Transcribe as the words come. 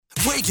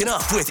Waking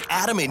up with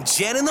Adam and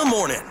Jen in the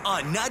morning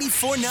on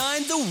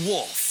 94.9 The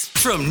Wolf.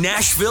 From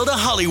Nashville to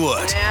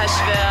Hollywood.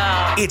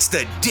 Nashville. It's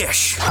The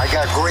Dish. I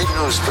got great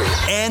news for you.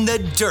 And The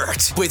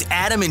Dirt with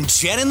Adam and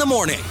Jen in the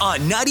morning on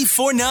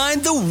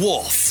 94.9 The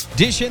Wolf.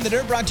 Dish in the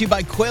Dirt brought to you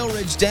by Quail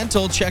Ridge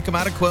Dental. Check them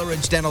out at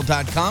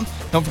quailridgedental.com.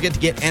 Don't forget to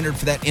get entered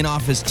for that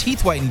in-office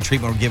teeth whitening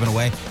treatment we're giving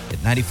away at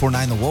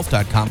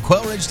 949thewolf.com.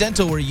 Quail Ridge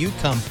Dental, where you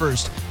come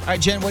first. All right,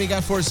 Jen, what do you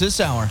got for us this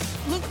hour?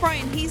 Luke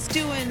Bryan, he's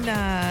doing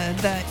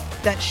that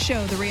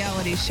show, the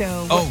reality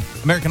show. Oh,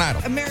 American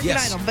Idol. American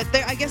Idol. But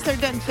I guess they're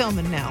done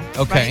filming now.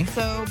 Okay. Right?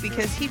 So,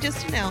 because he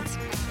just announced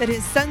that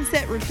his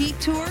Sunset Repeat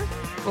Tour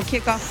will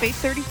kick off May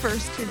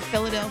 31st in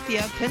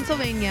Philadelphia,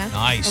 Pennsylvania.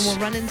 Nice. And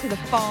will run into the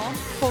fall.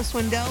 Cole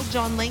Swindell,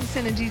 John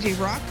Langston, and DJ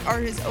Rock are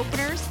his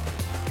openers.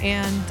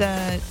 And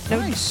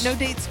no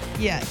dates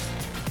yet.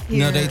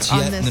 Here No dates on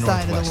yet this in the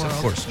side Northwest, of the world.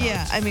 of course not.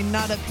 Yeah, I mean,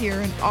 not up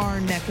here in our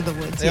neck of the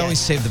woods. They always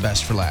save the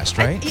best for last,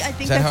 right? I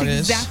think Is that that's how it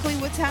is? exactly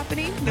what's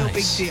happening. No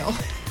Nice. big deal.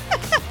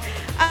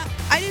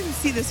 I didn't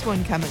see this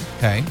one coming.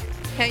 Okay.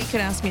 Yeah, you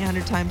could ask me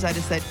 100 times. I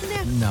just said,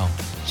 nah. No.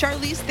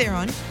 Charlize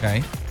Theron,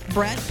 Okay.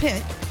 Brad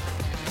Pitt,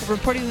 have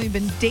reportedly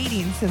been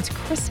dating since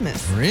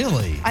Christmas.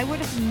 Really? I would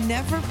have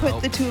never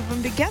put the two of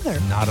them together.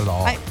 Not at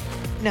all.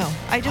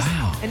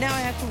 Wow. And now I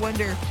have to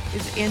wonder,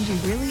 is Angie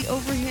really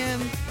over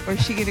him? Or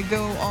is she going to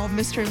go all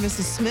Mr. and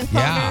Mrs. Smith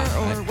on her?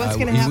 Or what's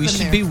going to happen We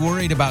should there? be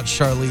worried about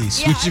Charlize.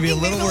 Yeah, We should be a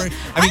think little maybe worried.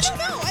 I don't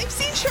know. I've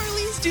seen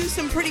Charlize do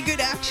some pretty good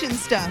action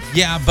stuff.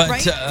 Yeah, but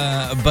right?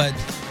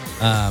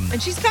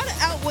 And she's got to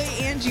outweigh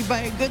Angie by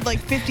a good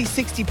 50,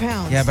 60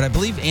 pounds. yeah, but I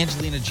believe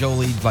Angelina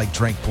Jolie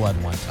drank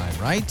blood one time,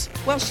 right?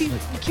 Well, she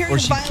carried Or a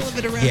she- vial of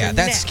it around Yeah, her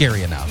that's neck.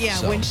 scary enough. Yeah,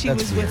 so when she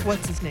that's was weird. with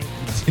what's his name?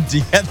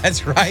 Yeah,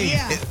 that's right.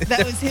 Yeah,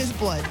 that was his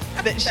blood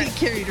that she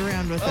carried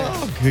around with her.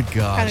 Oh, good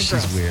gosh, Kinda she's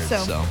gross. weird.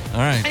 So- So, all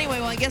right. Anyway,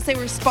 well, I guess they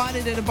were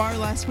spotted at a bar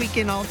last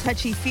weekend, all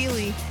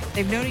touchy-feely.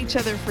 They've known each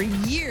other for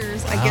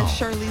years. I guess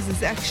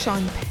Charlize's ex,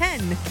 Sean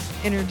Penn,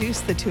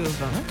 introduced the two of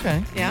them.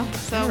 Okay. Yeah,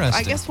 so I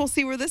Interesting. guess we'll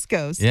see where this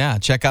goes. Yeah,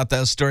 check out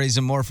those stories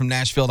and more from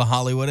Nashville to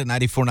Hollywood at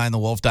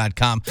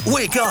 949thewolf.com.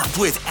 Wake up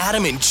with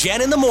Adam and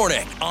Jen in the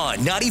morning on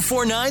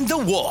 94.9 The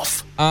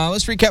Wolf.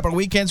 Let's recap our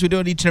weekends. We do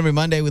it each and every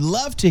Monday. We'd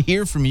love to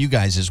hear from you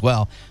guys as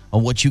well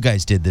on what you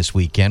guys did this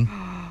weekend.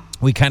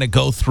 We kind of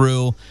go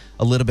through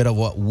a little bit of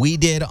what we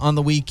did on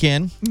the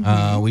weekend.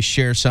 We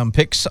share some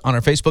pics on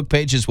our Facebook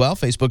page as well,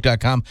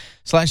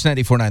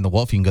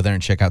 facebook.com/949thewolf. You can go there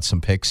and check out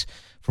some pics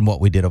from what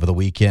we did over the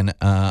weekend.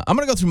 I'm going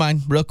to go through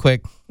mine real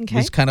quick. Okay. It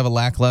was kind of a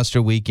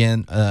lackluster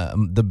weekend.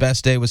 The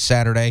best day was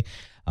Saturday.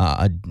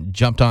 I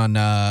jumped on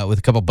with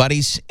a couple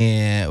buddies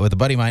and with a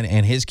buddy of mine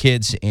and his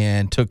kids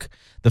and took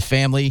the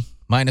family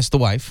minus the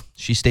wife.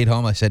 She stayed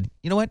home. I said,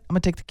 you know what? I'm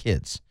going to take the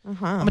kids. I'm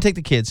going to take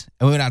the kids.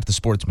 And we went out to the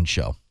Sportsman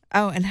Show.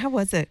 Oh, and how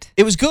was it?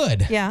 It was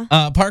good. Yeah.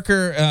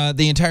 Parker,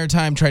 the entire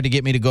time, tried to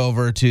get me to go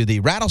over to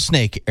the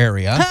rattlesnake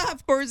area.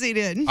 Of course he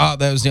did. That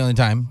was the only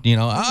time,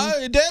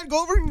 Dad,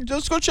 go over and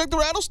just go check the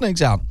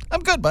rattlesnakes out. I'm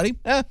good, buddy.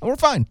 We're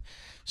fine.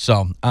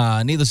 So,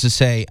 needless to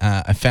say,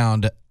 I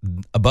found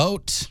a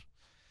boat,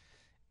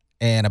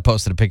 and I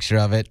posted a picture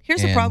of it.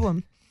 Here's the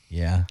problem.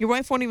 Yeah. Your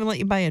wife won't even let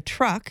you buy a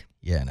truck.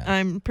 Yeah, no.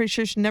 I'm pretty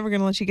sure she's never going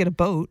to let you get a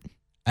boat.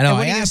 I know. And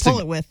what I are you going asked to pull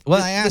him, it with? Well,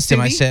 The- I the asked him.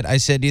 I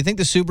Subi? said, do you think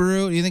my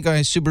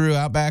Subaru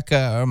Outback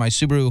or my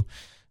Subaru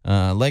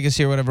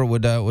Legacy or whatever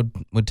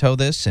would tow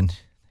this? And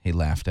he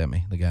laughed at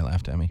me. The guy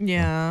laughed at me.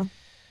 Yeah.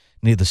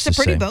 Needless It's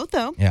to a pretty say. boat,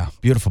 though. Yeah,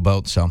 beautiful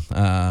boat. So,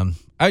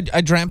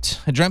 I dreamt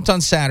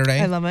on Saturday.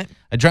 I love it.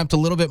 I dreamt a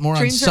little bit more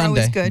Dreams on are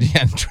Sunday. always good.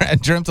 Yeah, I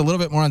dreamt a little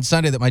bit more on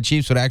Sunday that my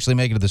Chiefs would actually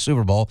make it to the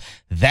Super Bowl.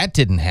 That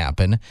didn't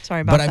happen.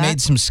 Sorry about but that. I made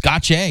some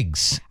Scotch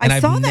eggs. I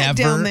saw that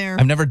down there.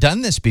 I've never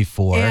done this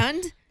before.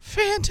 And?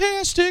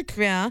 Fantastic.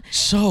 Yeah.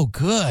 So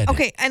good.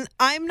 Okay, and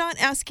I'm not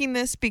asking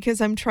this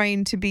because I'm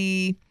trying to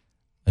be...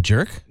 A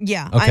jerk?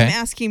 Yeah, Okay. I'm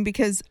asking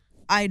because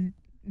I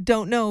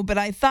don't know, but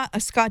I thought a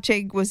Scotch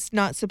egg was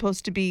not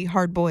supposed to be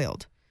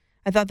hard-boiled.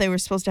 I thought they were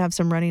supposed to have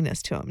some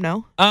runniness to them,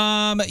 no?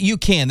 You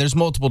can. There's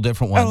multiple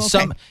different ones. Oh,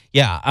 okay.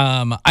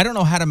 I don't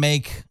know how to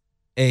make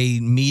a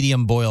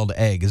medium boiled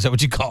egg. Is that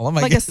what you call them?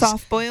 I Like guess? a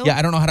soft boil? Yeah,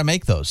 I don't know how to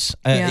make those.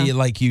 Yeah.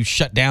 You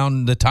shut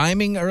down the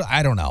timing, or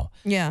I don't know.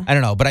 Yeah. I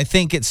don't know, but I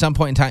think at some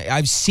point in time,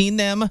 I've seen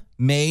them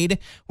made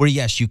where,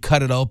 yes, you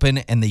cut it open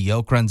and the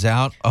yolk runs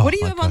out. Oh, What do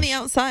you my have on the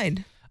gosh.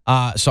 outside?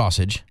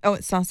 Sausage. Oh,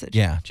 it's sausage.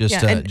 Yeah,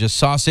 just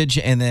sausage,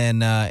 and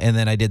then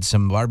I did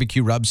some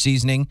barbecue rub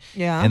seasoning.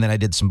 Yeah. And then I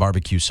did some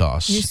barbecue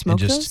sauce. You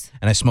smoked those?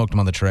 And I smoked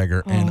them on the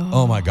Traeger, and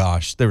oh my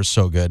gosh, they were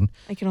so good.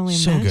 I can only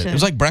So imagine. good. It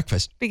was like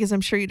breakfast. Because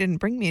I'm sure you didn't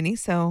bring me any,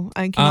 so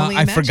I can only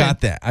I imagine. forgot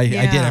that. I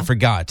did. I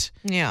forgot.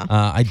 Yeah.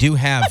 I do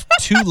have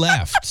 2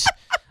 left.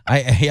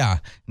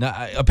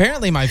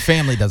 Apparently my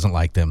family doesn't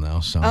like them though.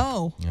 So.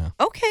 Oh. Yeah.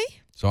 Okay.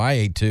 So I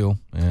ate 2,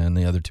 and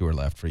the other 2 are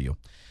left for you.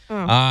 Oh.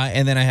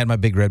 And then I had my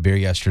big red beer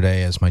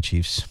yesterday as my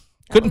Chiefs.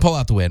 Couldn't pull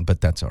out the win, but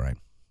that's all right.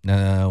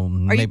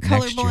 Are you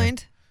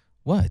colorblind?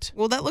 What?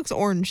 Well, that looks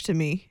orange to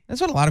me.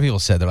 That's what a lot of people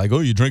said. They're like, "Oh,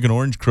 you drinking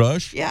Orange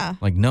Crush?" Yeah.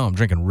 Like, no, I'm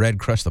drinking Red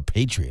Crush the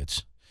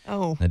Patriots.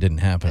 Oh. That didn't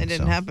happen. It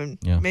didn't happen.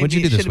 Yeah. Maybe What'd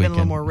you do it this should have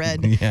been a little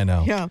weekend? more red. Yeah,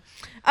 no. Yeah.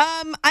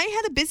 I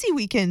had a busy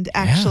weekend,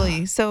 actually.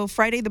 Yeah. So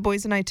Friday, the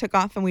boys and I took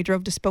off and we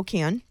drove to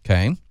Spokane.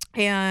 Okay.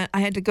 And I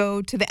had to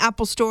go to the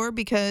Apple store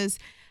because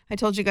I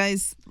told you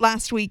guys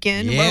last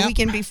weekend, Yep. or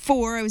weekend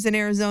before, I was in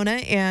Arizona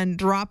and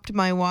dropped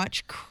my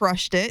watch,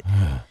 crushed it.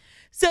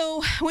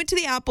 So I went to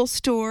the Apple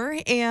store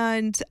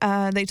and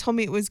they told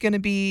me it was going to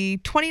be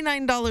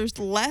 $29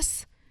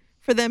 less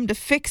for them to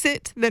fix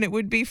it than it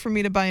would be for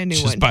me to buy a new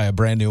one. Just buy a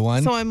brand new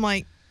one. So I'm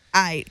like,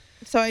 all right.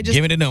 So I just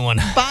Give me a new one.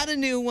 bought a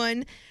new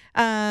one.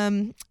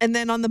 And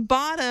then on the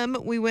bottom,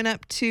 we went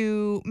up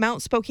to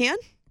Mount Spokane.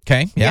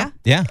 Okay.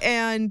 Yeah.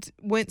 And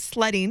went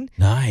sledding.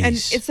 Nice. And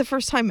it's the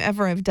first time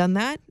ever I've done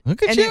that.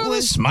 Look at and you it with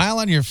was a smile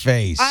on your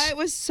face. it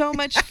was so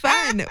much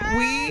fun.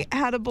 We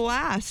had a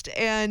blast.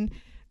 And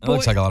That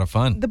looks like a lot of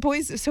fun. the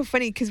boys, it's so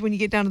funny because when you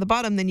get down to the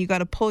bottom, then you got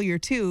to pull your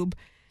tube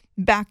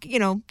back,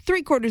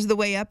 3/4 of the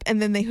way up,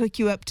 and then they hook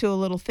you up to a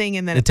little thing,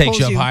 and then it takes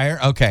pulls you up higher?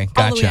 Okay,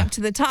 all the way gotcha. up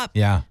to the top.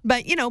 Yeah.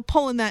 But,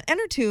 pulling that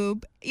inner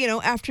tube,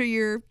 after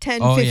your 10th,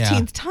 Oh,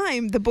 15th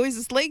time, the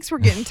boys' legs were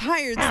getting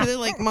tired. So they're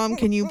like, Mom,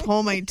 can you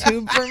pull my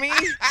tube for me?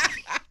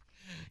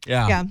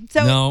 Yeah. Yeah.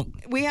 So no.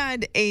 we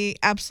had a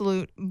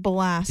absolute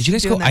blast. Did you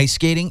guys go doing that. ice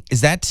skating?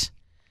 Is that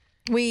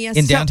We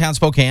in downtown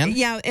Spokane?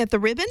 Yeah, at the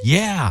Ribbon.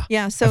 Yeah.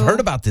 Yeah. So I've heard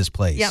about this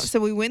place. Yeah, so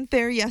we went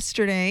there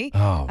yesterday.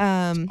 Oh,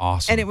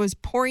 awesome. And it was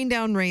pouring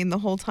down rain the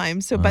whole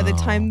time. So by the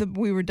time that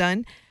we were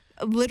done,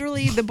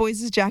 literally the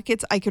boys'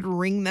 jackets, I could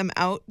wring them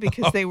out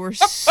because they were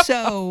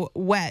so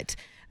wet.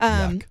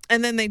 And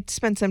then they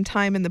spent some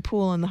time in the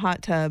pool and the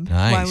hot tub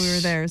while we were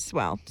there as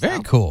well. So,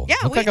 Very cool. Yeah,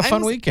 Looked like a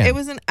fun weekend. It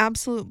was an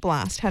absolute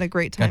blast. Had a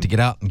great time. Got to get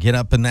out and get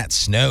up in that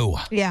snow.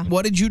 Yeah.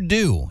 What did you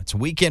do? It's a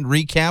weekend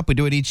recap. We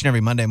do it each and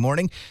every Monday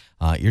morning.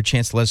 Your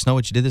chance to let us know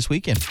what you did this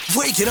weekend.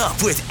 Waking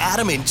up with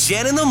Adam and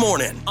Jen in the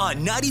morning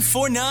on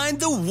 94.9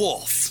 The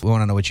Wolf. We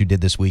want to know what you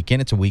did this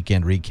weekend. It's a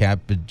weekend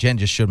recap. But Jen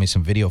just showed me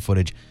some video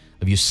footage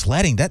of you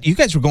sledding. That you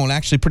guys were going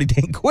actually pretty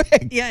dang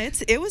quick. Yeah,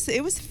 it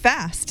was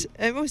fast.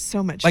 It was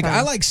so much Like fun.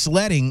 I like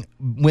sledding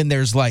when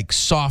there's like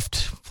soft,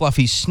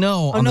 fluffy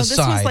snow on the side.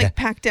 Oh no, this was like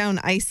packed down,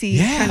 icy,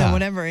 Yeah. kind of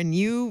whatever. And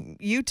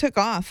you took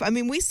off. I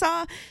mean, we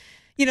saw,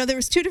 there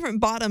was two different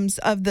bottoms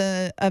of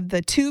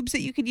the tubes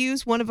that you could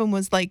use. One of them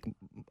was like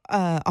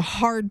a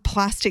hard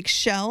plastic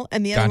shell,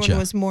 and the other Gotcha. one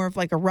was more of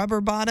like a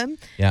rubber bottom.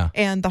 Yeah.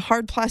 And the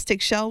hard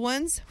plastic shell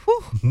ones,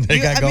 whew, They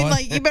got going.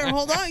 like you better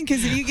hold on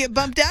because if you get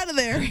bumped out of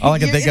there, All I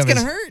can think it's of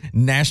gonna is hurt.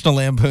 National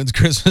Lampoon's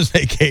Christmas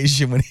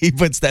Vacation when he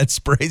puts that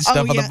spray stuff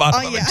on the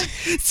bottom of yeah.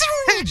 it.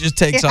 It just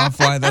takes off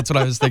flying. That's what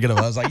I was thinking of.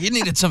 I was like, you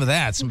neneeded some of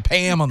that, some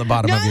Pam on the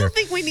bottom No, of I your don't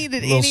think we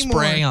needed little any more.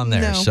 spray on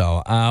there. No.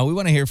 So we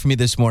want to hear from you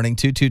this morning,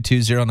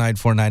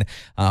 222-0949.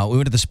 We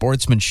went to the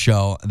Sportsman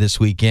Show this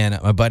weekend.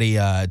 My buddy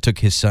took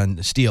his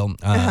son, Steele.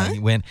 He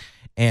went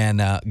and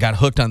got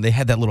hooked on, they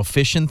had that little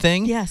fishing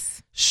thing. Yes.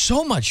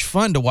 So much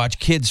fun to watch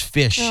kids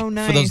fish Oh, for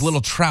nice. those little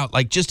trout.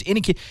 Like just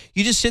any kid,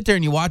 you just sit there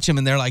and you watch them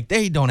and they're like,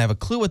 they don't have a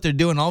clue what they're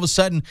doing. All of a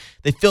sudden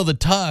they feel the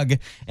tug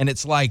and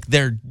it's like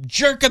they're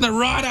jerking the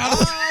rod out of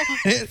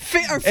the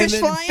Are and fish then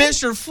flying?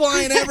 fish are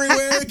flying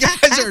everywhere.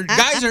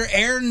 guys are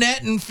air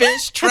netting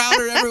fish. Trout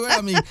are everywhere.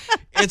 I mean,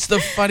 it's the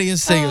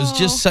funniest thing. It was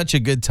just such a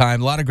good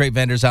time. A lot of great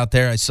vendors out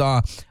there. I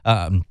saw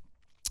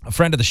a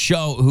friend of the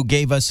show who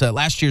gave us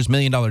last year's $1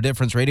 Million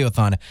Difference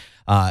Radiothon,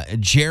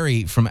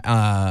 Jerry from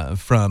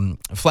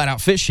Flat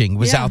Out Fishing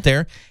was out there.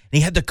 And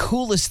he had the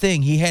coolest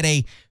thing. He had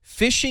a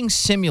fishing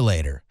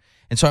simulator.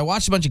 And so I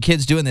watched a bunch of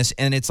kids doing this,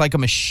 and it's like a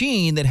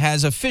machine that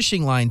has a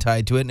fishing line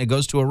tied to it, and it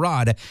goes to a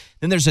rod.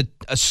 Then there's a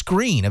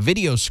screen, a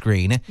video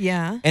screen.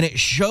 Yeah. And it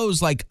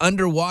shows like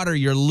underwater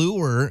your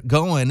lure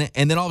going,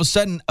 and then all of a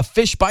sudden a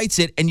fish bites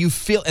it, and you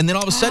feel, and then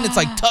all of a sudden it's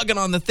like tugging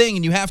on the thing,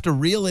 and you have to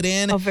reel it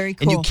in. Oh, very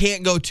And you cool.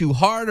 can't go too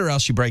hard, or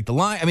else you break the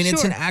line. I mean,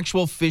 it's Sure. an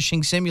actual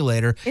fishing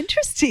simulator.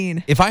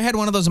 Interesting. If I had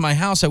one of those in my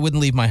house, I wouldn't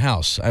leave my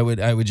house. I would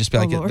just be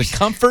like, Lord. the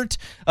comfort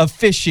of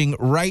fishing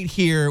right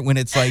here when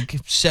it's like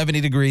 70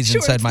 degrees Sure,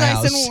 inside it's my nice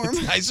house. and warm.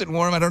 It's nice and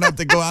warm. I don't have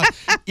to go out.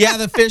 Yeah,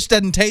 the fish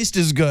doesn't taste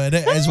as good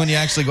as when you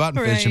actually go out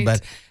and fishing,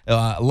 Right.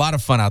 but a lot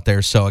of fun out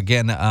there. So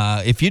again,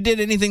 if you did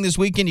anything this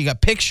weekend, you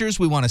got pictures,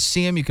 we want to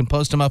see them. You can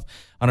post them up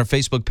on our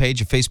Facebook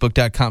page at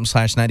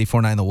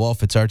facebook.com/949 The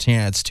Wolf. It's our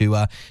chance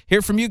to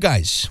hear from you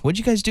guys. What'd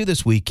you guys do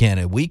this weekend?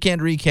 A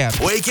weekend recap.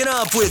 Waking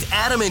up with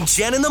Adam and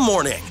Jen in the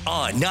morning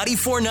on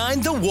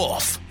 94.9 The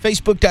Wolf.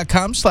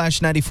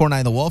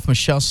 Facebook.com/949 The Wolf.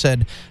 Michelle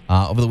said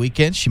over the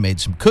weekend she made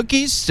some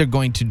cookies. They're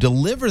going to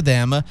deliver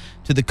them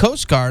to the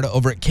Coast Guard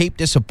over at Cape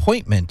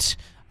Disappointment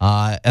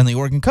on the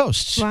Oregon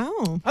coast. Wow.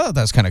 I thought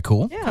that was kind of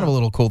cool. Yeah. Kind of a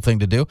little cool thing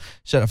to do.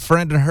 So a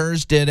friend of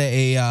hers did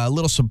a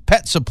little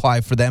pet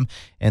supply for them,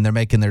 and they're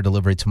making their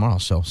delivery tomorrow.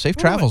 So safe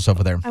travels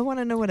over there. I want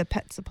to know what a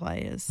pet supply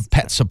is.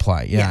 Pet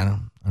supply. Yeah.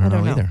 I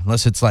don't know either.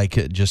 Unless it's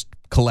like just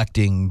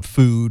collecting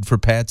food for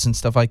pets and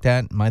stuff like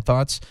that. My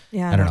thoughts?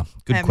 Yeah, I don't know.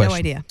 Good I have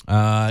question. no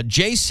idea.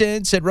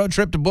 Jason said road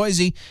trip to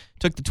Boise.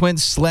 Took the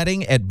twins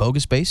sledding at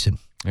Bogus Basin.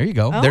 There you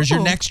go. There's your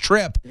Oh. next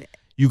trip.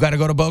 you got to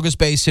go to Bogus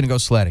Basin and go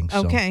sledding.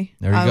 So, Okay.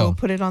 there you I go. will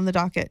put it on the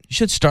docket. You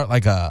should start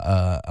like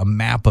a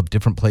map of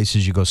different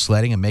places you go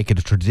sledding and make it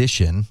a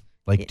tradition.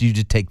 Like, do you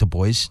just take the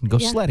boys and go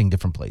sledding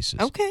different places?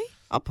 Okay.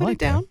 I'll put I it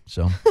down. that.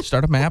 So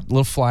start a map, a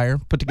little flyer,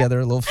 put together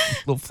a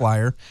little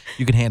flyer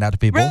you can hand out to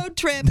people. Road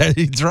trip.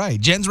 That's right.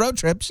 Jen's road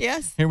trips.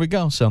 Yes. Here we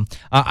go. So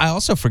I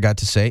also forgot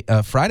to say,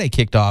 Friday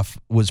kicked off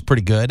was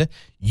pretty good.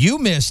 You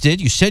missed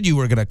it. You said you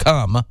were going to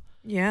come.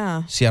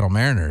 Yeah. Seattle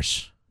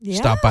Mariners. Yeah,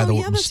 Stopped by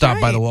that's by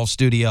the right. Wolf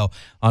Studio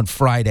on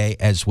Friday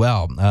as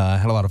well.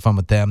 Had a lot of fun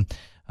with them.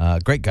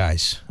 Great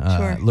guys.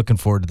 Sure. Looking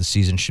forward to the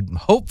season. Should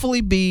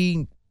hopefully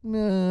be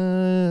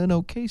an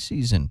okay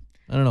season.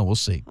 I don't know. We'll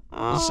see.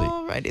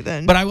 Alrighty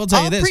then. But I will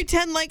tell you this. I'll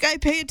pretend like I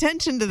pay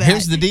attention to that.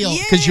 Here's the deal,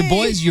 because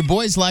Yay! your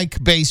boys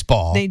like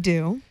baseball. They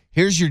do.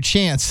 Here's your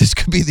chance. This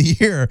could be the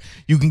year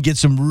you can get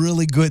some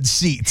really good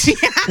seats.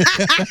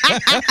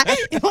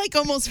 Like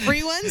almost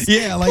free ones?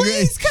 Yeah, like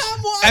Please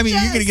come watch I mean,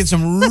 you're going to get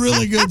some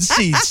really good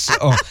seats.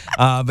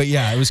 But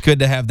yeah, it was good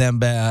to have them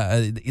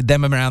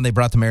around. They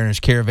brought the Mariners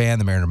Caravan,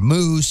 the Mariner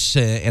Moose,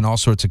 and all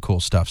sorts of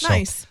cool stuff.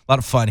 Nice. So a lot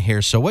of fun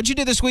here. So what'd you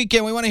do this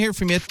weekend? We want to hear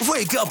from you.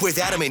 Wake up with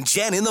Adam and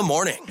Jen in the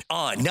morning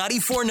on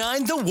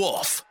 94.9 The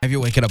Wolf. Have you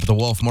waking up with the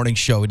Wolf Morning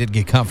Show? We did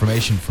get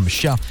confirmation from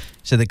Michelle.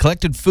 So they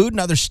collected food and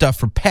other stuff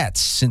for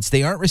pets. Since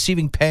they aren't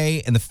receiving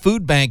pay and the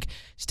food bank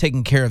is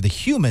taking care of the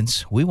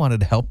humans, we wanted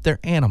to help their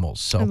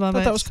animals. So I love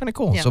thought it. that was kind of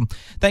cool. Yeah. So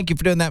thank you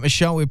for doing that,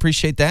 Michelle. We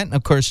appreciate that. And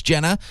of course,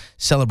 Jenna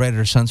celebrated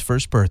her son's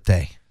first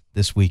birthday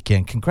this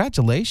weekend.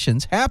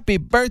 Congratulations. Happy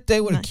birthday.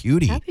 What a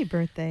cutie. Happy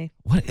birthday.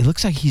 What it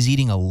looks like he's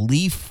eating a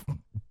leaf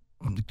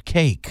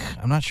cake.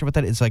 I'm not sure what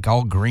that is. It's like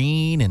all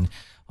green and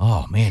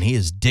oh man, he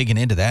is digging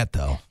into that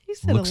though. You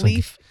said Looks a like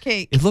leaf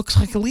cake. It looks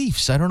like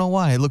leaves. I don't know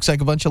why. It looks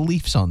like a bunch of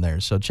leaves on there.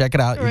 So check it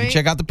out. You Right. can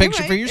check out the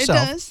picture You're for right.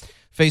 yourself. It does.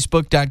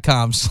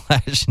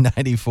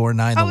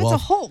 Facebook.com/949 The Oh, it's Wolf. a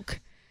Hulk.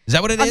 Is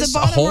that what it On is? the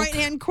A bottom Hulk?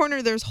 right-hand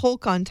corner, there's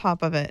Hulk on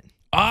top of it.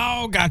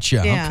 Oh,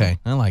 gotcha. Yeah. Okay.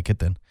 I like it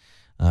then.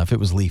 If it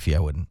was leafy, I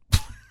wouldn't.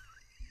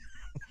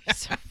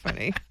 So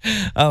funny.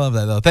 I love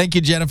that, though. Thank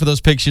you, Jenna, for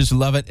those pictures. We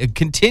love it. And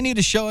continue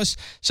to show us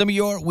some of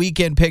your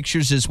weekend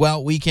pictures as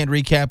well. Weekend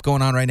recap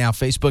going on right now.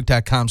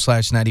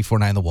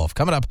 Facebook.com/949 The Wolf.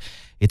 Coming up,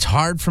 it's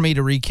hard for me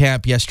to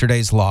recap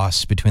yesterday's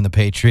loss between the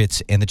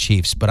Patriots and the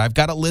Chiefs, but I've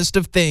got a list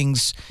of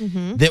things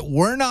that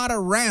were not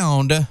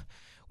around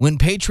when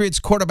Patriots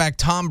quarterback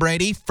Tom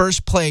Brady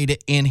first played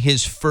in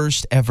his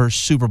first ever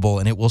Super Bowl,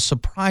 and it will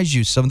surprise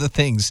you some of the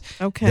things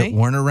that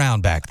weren't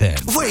around back then.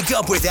 Wake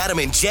up with Adam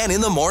and Jen in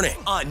the morning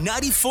on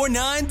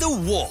 94.9 The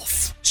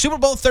Wolf. Super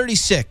Bowl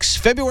 36,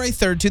 February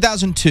 3rd,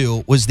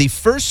 2002, was the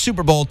first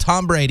Super Bowl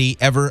Tom Brady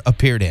ever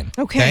appeared in.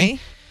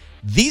 Okay.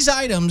 These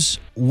items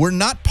were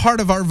not part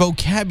of our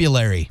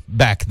vocabulary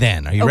back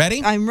then. Are you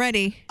ready? I'm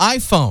ready.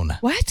 iPhone.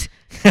 What?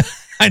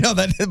 I know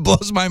that it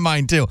blows my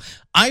mind too.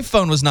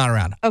 iPhone was not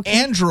around. Okay.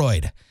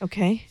 Android.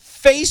 Okay.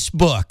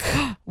 Facebook.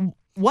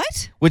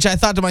 What? Which I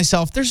thought to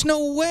myself, there's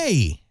no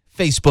way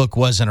Facebook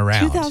wasn't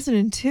around.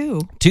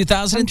 2002.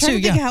 2002, I'm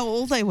trying to yeah. think how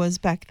old I was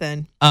back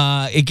then.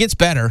 It gets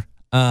better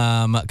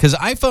because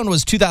iPhone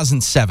was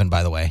 2007,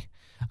 by the way.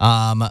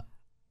 Oh,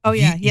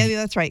 yeah. Yeah,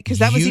 that's right. Because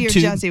that was the year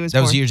Jazzy was born.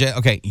 That was the year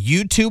Okay.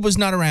 YouTube was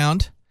not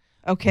around.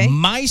 Okay.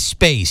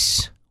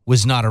 MySpace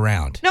was not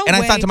around. No and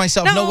way. I thought to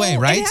myself, no way,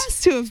 right? It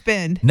has to have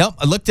been. Nope.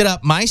 I looked it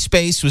up.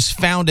 MySpace was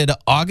founded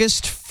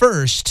August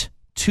 1st,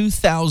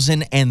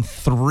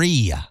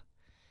 2003.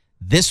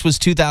 This was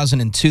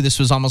 2002. This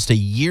was almost a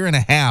year and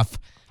a half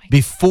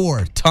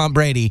before Tom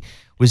Brady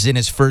was in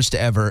his first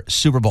ever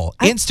Super Bowl.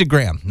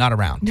 Instagram, not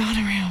around. Not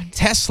around.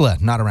 Tesla,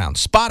 not around.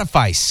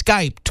 Spotify,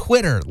 Skype,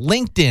 Twitter,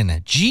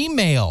 LinkedIn,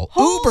 Gmail,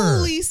 Uber.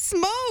 Holy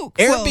smoke.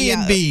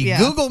 Airbnb,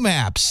 Google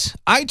Maps,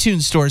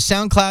 iTunes Store,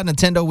 SoundCloud,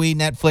 Nintendo Wii,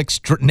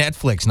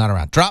 Netflix, not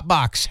around.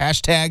 Dropbox,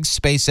 hashtags,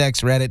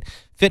 SpaceX, Reddit,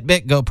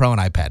 Fitbit, GoPro,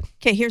 and iPad.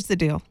 Okay, here's the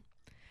deal.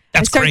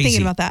 That's I started crazy.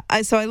 thinking about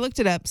that. So I looked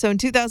it up. So in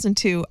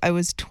 2002, I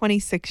was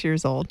 26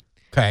 years old.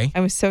 Okay. I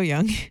was so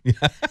young.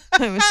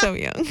 I was so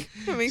young.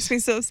 It makes me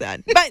so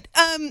sad. But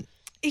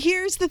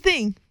here's the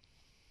thing.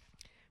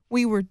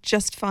 We were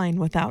just fine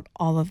without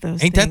all of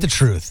those Ain't things. that the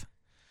truth?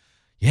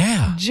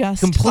 Yeah.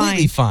 Just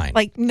completely fine.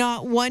 Like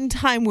not one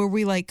time where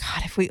we like,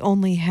 God, if we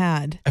only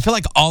had. I feel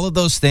like all of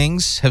those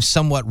things have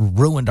somewhat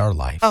ruined our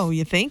life. Oh,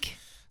 you think?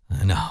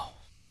 I know.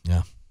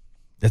 Yeah.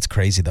 That's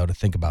crazy, though, to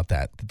think about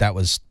that. That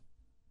was,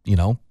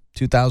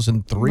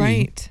 2003.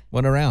 Right.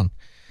 Went around.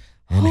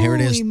 And here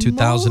it is,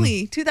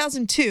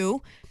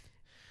 2002.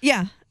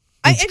 Yeah.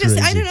 I crazy.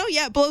 don't know.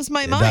 Yeah, it blows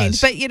my It mind.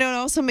 does. But, it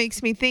also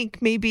makes me think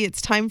maybe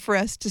it's time for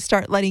us to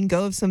start letting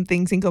go of some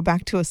things and go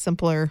back to a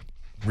simpler.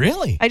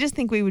 Really? I just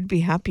think we would be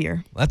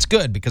happier. That's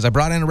good because I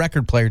brought in a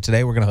record player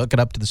today. We're going to hook it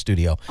up to the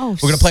studio. Oh,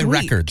 we're going to play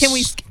sweet. records Can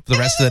we for the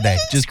rest of the day.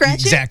 Just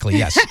scratch it? exactly,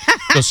 yes.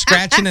 So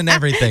scratching and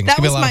everything. It's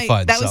That going to was be a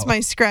lot of fun. That was my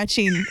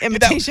scratching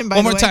imitation, by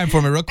One the more way. time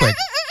for me, real quick.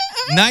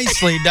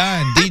 Nicely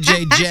done.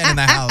 DJ Jen in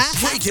the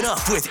house. Wake it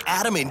up with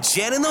Adam and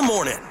Jen in the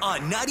morning on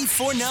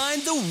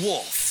 94.9 The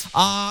Wolf.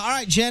 All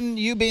right, Jen,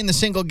 you being the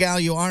single gal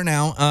you are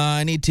now,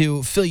 I need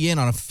to fill you in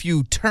on a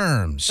few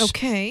terms.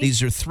 Okay.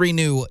 These are 3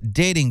 new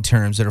dating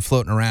terms that are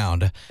floating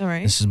around. All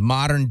right. This is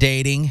modern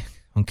dating,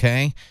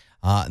 okay?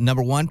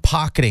 Number 1,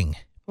 pocketing.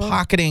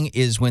 Pocketing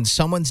is when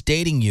someone's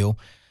dating you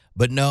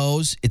but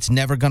knows it's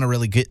never going to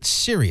really get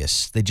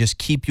serious. They just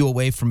keep you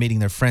away from meeting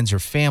their friends or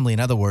family.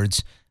 In other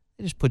words,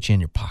 they just put you in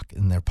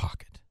their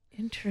pocket.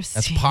 Interesting.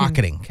 That's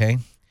pocketing, okay?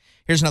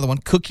 Here's another one,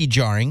 cookie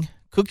jarring.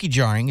 Cookie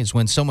jarring is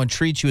when someone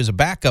treats you as a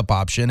backup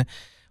option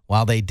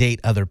while they date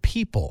other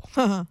people.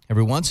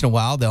 Every once in a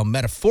while, they'll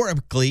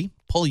metaphorically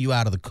pull you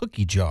out of the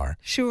cookie jar.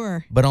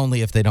 Sure. But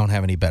only if they don't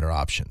have any better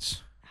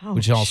options. Ouch.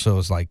 Which also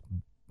is like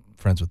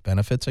friends with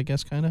benefits, I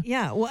guess, kind of.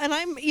 Yeah. Well,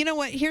 and you know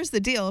what? Here's the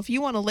deal. If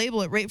you want to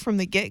label it right from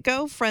the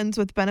get-go, friends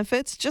with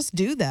benefits, just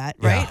do that,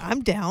 right? Yeah.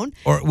 I'm down.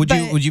 Or would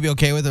you be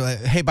okay with it? Like,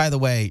 hey, by the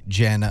way,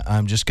 Jen,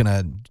 I'm just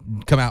gonna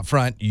come out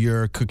front.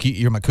 You're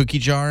my cookie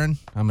jarring.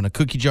 I'm gonna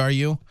cookie jar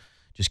you.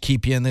 Just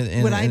keep you in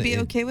the. Would I be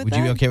okay with that? Would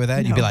you be okay with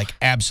that? No. You'd be like,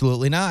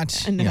 absolutely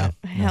not. No, Yeah.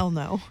 hell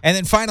no. And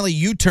then finally,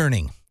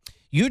 U-turning.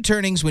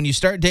 U-turning's when you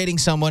start dating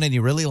someone and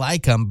you really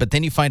like them, but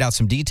then you find out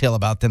some detail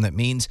about them that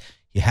means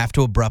you have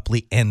to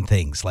abruptly end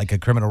things, like a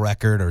criminal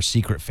record or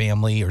secret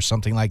family or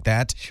something like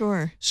that.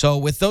 Sure. So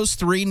with those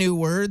 3 new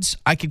words,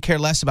 I could care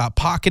less about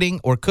pocketing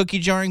or cookie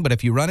jarring, but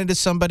if you run into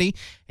somebody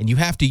and you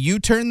have to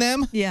U-turn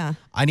them, Yeah.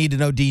 I need to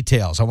know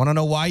details. I want to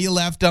know why you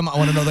left them. I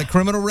want to know the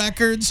criminal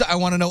records. I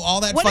want to know all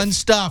that fun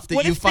stuff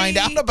that you find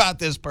out about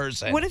this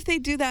person. What if they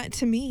do that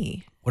to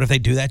me? What if they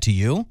do that to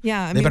you?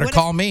 Yeah, they better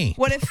call me.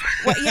 What if?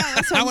 Yeah,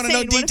 that's what I I'm want to know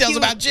saying. What if details you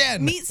about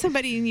Jen. Meet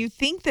somebody and you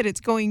think that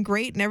it's going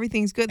great and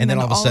everything's good, And then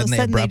all of a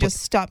sudden they just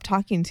stop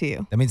talking to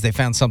you. That means they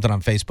found something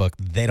on Facebook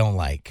they don't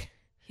like.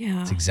 Yeah,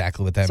 That's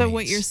exactly what that so means.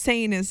 what you're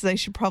saying is they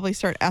should probably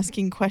start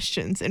asking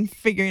questions and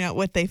figuring out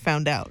what they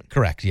found out.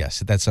 Correct. Yes,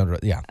 that's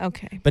yeah.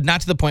 Okay, But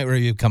not to the point where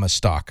you become a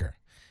stalker.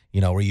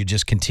 Where you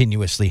just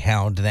continuously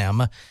hound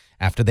them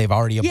after they've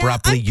already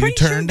abruptly I'm pretty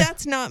U-turned. Sure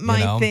that's not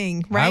my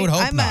thing, right? I would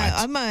hope not.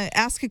 I'm a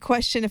ask a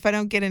question. If I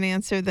don't get an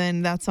answer,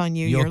 then that's on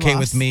you. You You're okay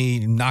lost. with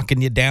me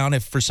knocking you down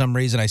if for some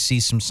reason I see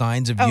some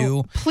signs of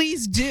you?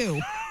 Please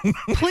do.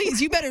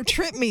 Please, you better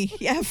trip me.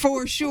 Yeah,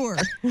 for sure.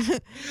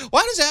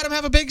 Why does Adam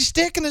have a big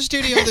stick in the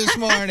studio this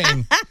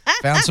morning?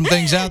 Found some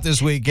things out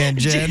this weekend,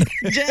 Jen.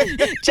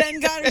 Jen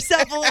got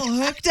herself a little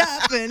hooked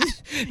up and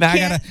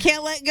Now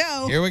can't let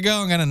go. Here we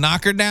go. I'm going to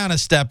knock her down a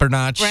step or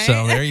notch. Right?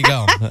 So there you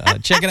go.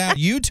 Check it out.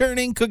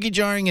 U-turning, cookie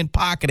jarring, and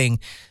pocketing.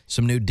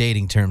 Some new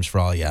dating terms for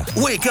all ya.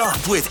 Wake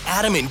up with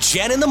Adam and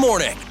Jen in the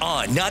morning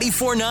on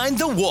 94.9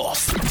 The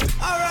Wolf.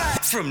 All right.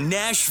 From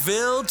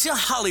Nashville to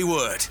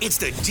Hollywood, it's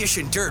the Dish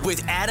and Dirt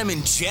with Adam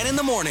and Jen in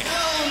the morning.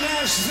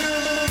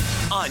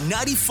 On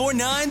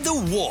 94.9 The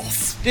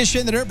Wolf. Dish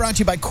in the Dirt brought to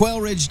you by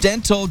Quail Ridge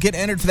Dental. Get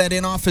entered for that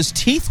in-office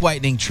teeth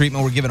whitening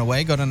treatment we're giving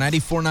away. Go to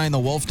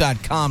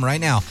 949thewolf.com right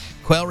now.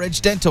 Quail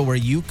Ridge Dental, where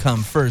you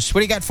come first.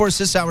 What do you got for us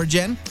this hour,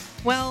 Jen?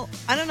 Well,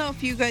 I don't know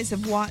if you guys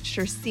have watched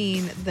or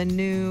seen the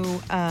new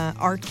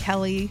R.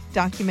 Kelly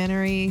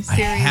documentary series.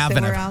 I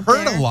haven't. I've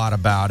heard a lot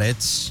about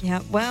it.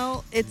 Yeah,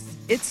 well,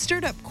 it's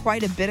stirred up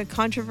quite a bit of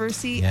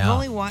controversy. Yeah. I've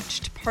only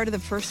watched part of the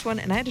first one,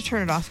 and I had to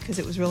turn it off because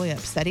it was really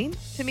upsetting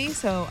to me,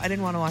 so I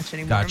didn't want to watch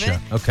any more of it.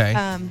 Okay.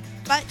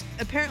 But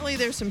apparently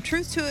there's some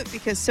truth to it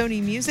because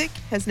Sony Music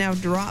has now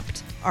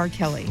dropped R.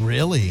 Kelly.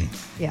 Really?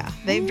 Yeah,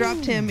 they've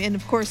dropped him, and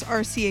of course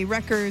RCA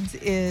Records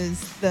is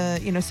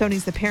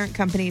Sony's the parent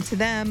company to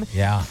them.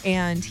 Yeah.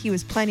 And he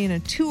was planning a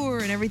tour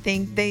and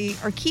everything. They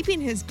are keeping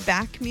his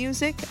back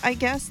music, I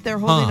guess. They're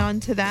holding on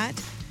to that.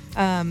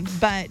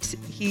 But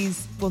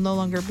he's will no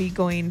longer be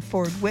going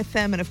forward with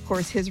them. And of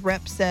course his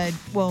rep said,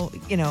 well,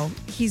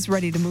 he's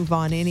ready to move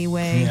on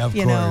anyway. Yeah, of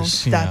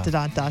course.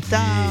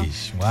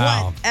 Yeesh,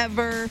 wow.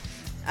 Whatever.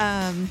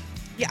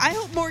 I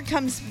hope more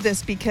comes of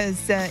this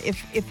because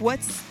if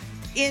what's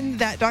in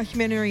that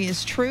documentary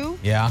is true,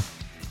 yeah,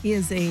 he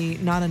is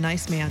not a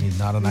nice man. He's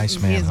not a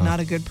nice man. He is not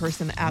a good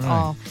person at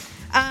all.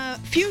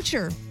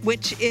 Future,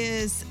 which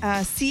is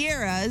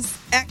Sierra's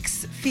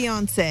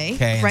ex-fiance,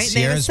 okay, right? Sierra's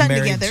they have a son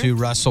married together. to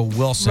Russell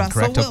Wilson,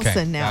 correct? Russell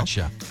Wilson okay, now.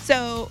 Gotcha.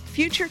 So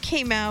Future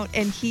came out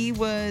and he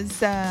was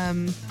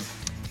saying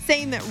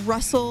that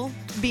Russell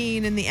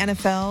being in the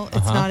NFL,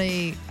 it's not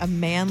a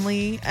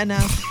manly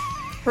enough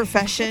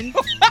profession.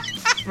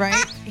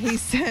 Right? He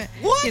said,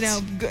 what?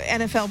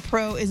 NFL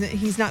pro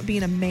he's not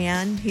being a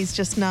man. He's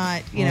just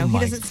not, he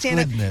doesn't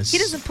stand up. He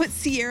doesn't put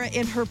Sierra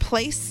in her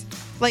place.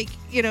 Like,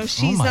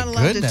 she's not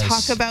allowed to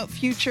talk about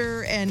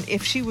Future. And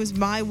if she was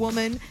my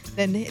woman,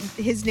 then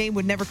his name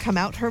would never come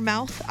out her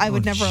mouth. I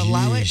would never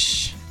allow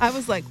it. I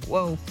was like,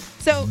 whoa.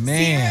 So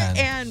Sierra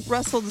and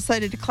Russell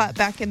decided to clap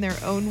back in their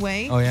own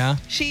way. Oh, yeah?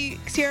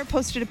 Sierra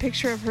posted a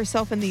picture of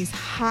herself in these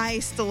high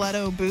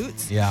stiletto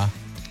boots. Yeah.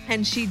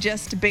 And she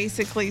just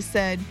basically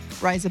said,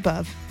 rise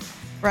above,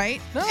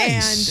 right?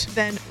 Nice. And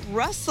then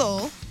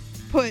Russell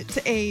put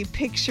a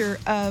picture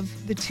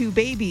of the two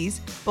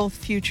babies, both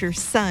Future's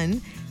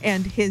son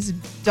and his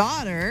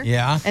daughter.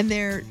 Yeah. And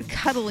they're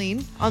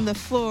cuddling on the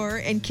floor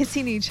and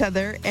kissing each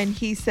other. And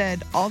he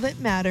said, all that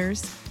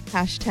matters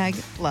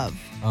 #love.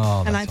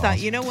 Oh, and I thought,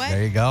 awesome. You know what?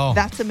 There you go.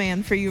 That's a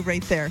man for you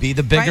right there. Be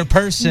the bigger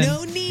person.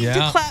 No need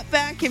to clap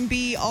back and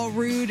be all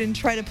rude and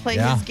try to play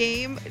his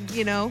game.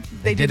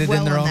 They did it well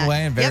in their on own that.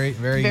 way and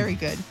very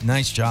good.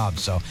 Nice job.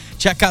 So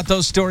check out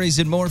those stories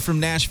and more from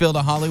Nashville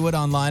to Hollywood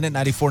online at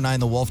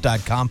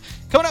 949thewolf.com.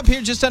 Coming up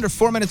here just under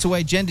 4 minutes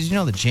away. Jen, did you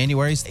know that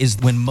January is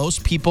when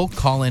most people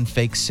call in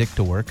fake sick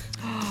to work?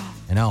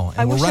 I know.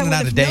 And we're running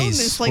out of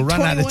days. We're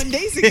running out of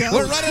days ago.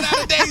 We're running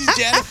out of days,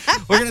 Jen.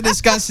 We're going to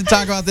discuss and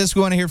talk about this.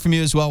 We want to hear from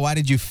you as well. Why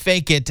did you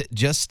fake it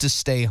just to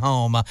stay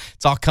home?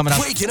 It's all coming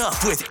up. Waking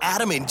up with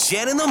Adam and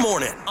Jen in the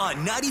morning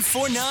on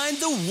 94.9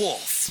 The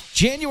Wolf.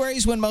 January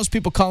is when most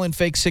people call in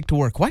fake sick to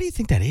work. Why do you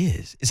think that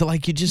is? Is it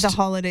like you just... The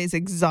holidays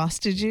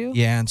exhausted you?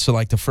 Yeah, and so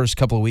like the first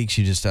couple of weeks,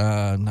 you just,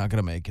 I'm not going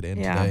to make it in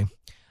today.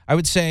 I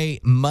would say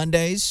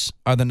Mondays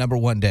are the number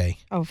one day.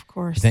 Oh, of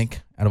course. You think?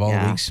 Out of all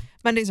the weeks?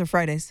 Mondays or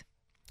Fridays?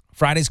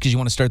 Fridays because you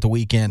want to start the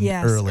weekend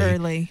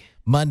early.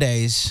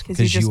 Mondays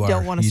because you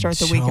don't want to start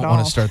the week at all. You don't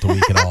want to start the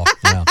week at all.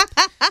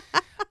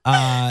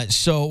 Yeah.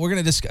 So we're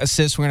going to discuss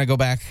this. We're going to go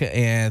back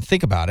and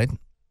think about it.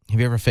 Have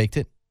you ever faked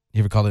it? You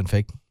ever called in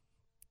fake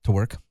to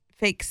work?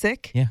 Fake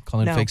sick? Yeah,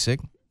 called in fake sick.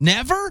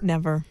 Never?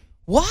 Never.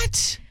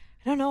 What?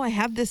 I don't know. I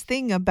have this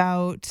thing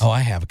about... Oh,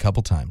 I have a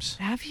couple times.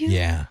 Have you?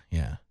 Yeah.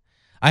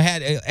 I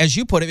had, as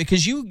you put it,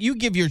 because you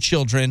give your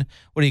children,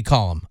 what do you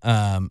call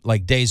them?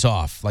 Like days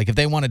off. Like if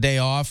they want a day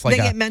off. Like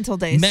they get mental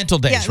days. Mental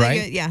days,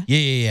 right?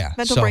 Yeah.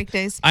 Mental break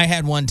days. I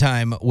had one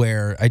time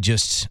where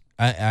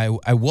I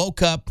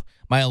woke up,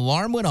 my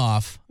alarm went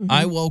off,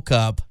 I woke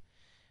up,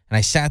 and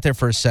I sat there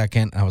for a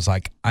second. I was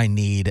like, I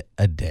need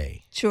a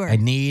day. Sure. I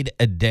need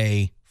a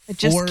day. I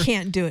just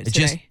can't do it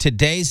today.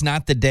 Today's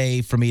not the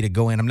day for me to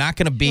go in. I'm not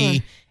going to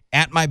be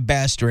at my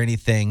best or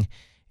anything.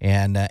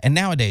 And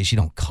nowadays, you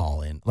don't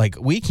call in. Like,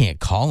 we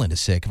can't call into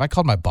sick. If I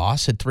called my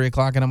boss at 3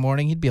 o'clock in the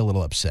morning, he'd be a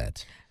little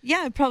upset. Yeah,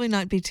 I'd probably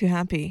not be too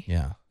happy.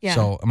 Yeah.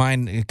 So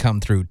mine come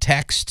through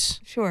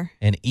texts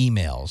and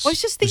emails. Well, I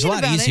was just thinking about it.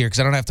 It's a lot easier because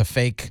I don't have to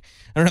fake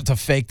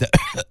the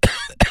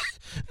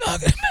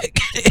not going to make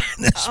it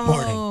in this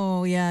morning.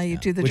 Oh, yeah, you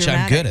do the Which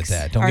dramatics. I'm good at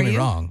that. Don't get me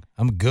wrong.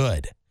 I'm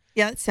good.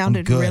 Yeah, it sounded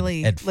I'm good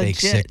really at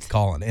fake legit. sick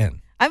calling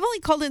in. I've only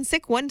called in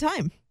sick one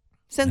time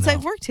since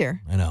I've worked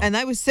here. I know. And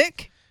I was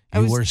sick. I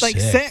You was were like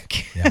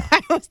sick. Yeah.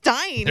 I was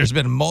dying. There's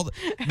been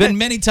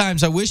many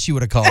times I wish you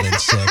would have called in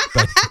sick,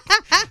 but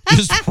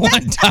just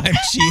one time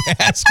she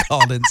has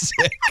called in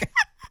sick.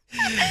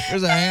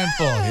 There's a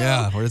handful,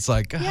 where it's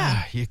like,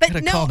 you could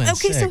have called in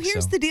sick. So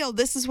here's the deal.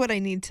 This is what I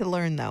need to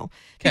learn, though.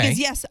 Because,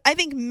 yes, I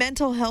think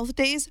mental health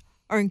days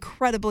are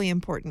incredibly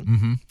important.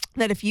 Mm-hmm.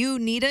 That if you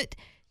need it,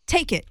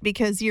 take it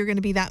because you're going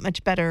to be that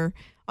much better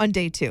on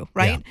day 2,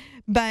 right? Yeah.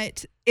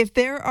 But if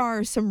there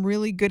are some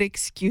really good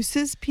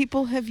excuses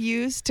people have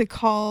used to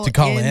call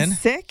in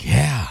sick,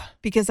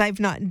 because I've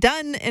not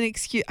done an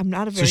excuse, I'm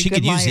not a very good liar. So she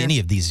could use any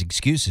of these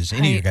excuses,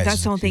 any of your guys'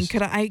 That's the only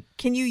thing.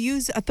 Can you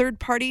use a third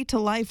party to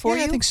lie for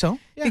you? I think so.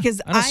 Yeah.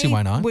 Because I don't see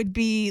why not. Would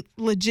be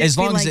legit. As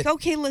long be as like,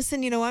 okay,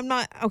 listen, I'm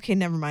not. Okay,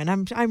 never mind.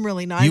 I'm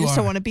really not. I just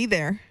don't want to be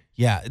there.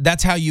 Yeah,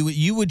 that's how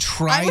you would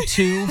try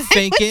to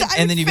fake it,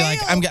 and then you'd be like,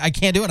 I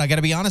can't do it. I got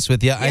to be honest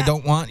with you. I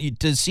don't want you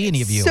to see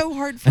any of you. It's so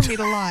hard for me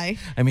to lie.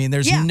 I mean,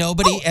 there's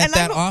nobody at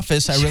that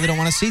office I really don't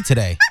want to see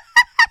today.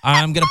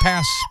 I'm going to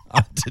pass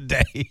on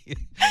today,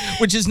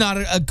 which is not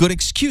a good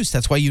excuse.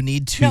 That's why you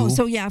need to. No,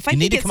 so if I you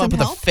need can to come up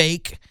with a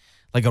fake,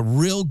 like a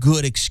real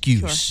good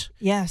excuse. Sure.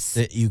 Yes.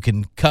 That you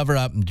can cover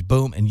up and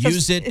boom and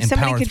use it and power through it.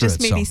 Somebody could just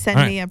maybe send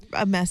me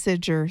a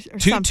message or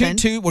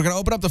something. We're going to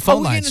open up the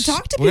phone lines.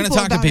 We're going to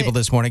talk to people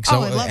this morning. So,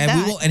 I love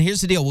that. And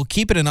here's the deal. We'll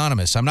keep it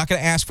anonymous. I'm not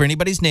going to ask for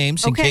anybody's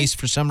names in case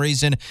for some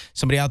reason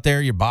somebody out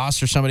there, your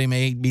boss or somebody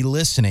may be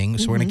listening.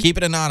 So we're going to keep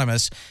it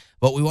anonymous.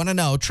 But we want to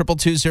know,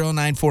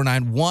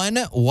 222-0949. One,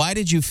 why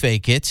did you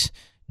fake it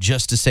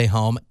just to stay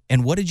home?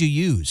 And what did you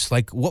use?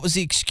 Like, what was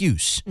the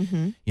excuse?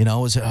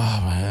 Was it,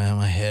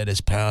 my head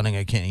is pounding.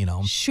 I can't,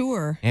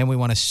 Sure. And we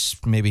want to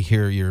maybe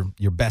hear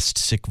your best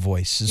sick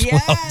voice as well.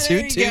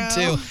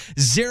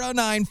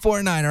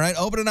 222-0949. All right,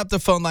 opening up the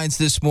phone lines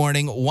this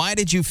morning. Why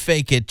did you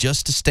fake it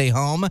just to stay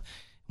home?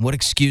 What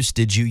excuse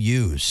did you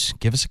use?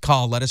 Give us a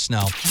call. Let us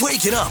know.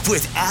 Waking up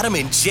with Adam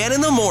and Jen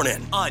in the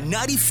morning on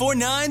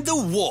 94.9 The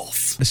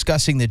Wolf.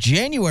 Discussing that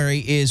January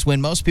is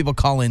when most people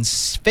call in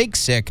fake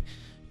sick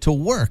to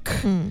work.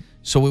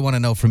 So we want to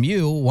know from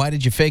you, why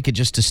did you fake it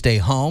just to stay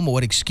home?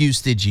 What excuse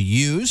did you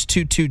use?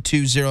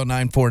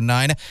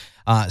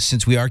 222-0949.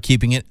 Since we are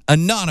keeping it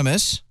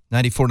anonymous,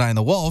 94.9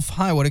 The Wolf.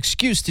 Hi, what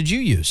excuse did you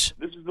use?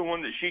 This is the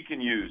one that she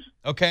can use.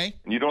 Okay.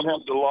 And you don't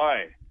have to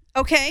lie.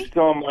 Okay. Just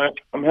tell them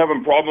I'm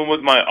having a problem with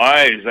my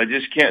eyes. I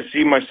just can't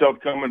see myself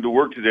coming to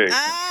work today.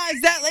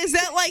 Is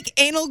that like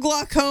anal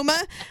glaucoma?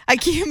 I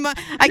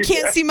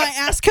can't see my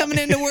ass coming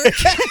into work.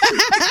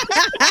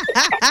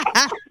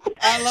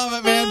 I love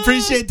it, man.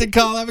 Appreciate the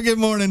call. Have a good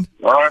morning.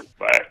 All right,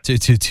 bye.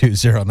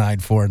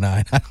 222-0949.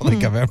 I don't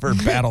think I've ever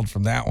battled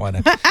from that one.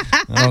 I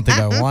don't think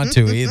I want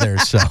to either.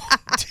 So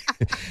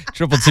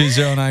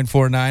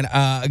 222-0949.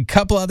 A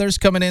couple others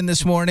coming in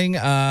this morning.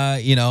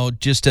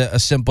 Just a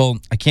simple,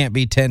 I can't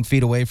be 10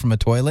 feet away from a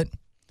toilet.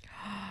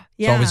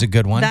 It's always a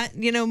good one. That,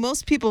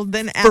 most people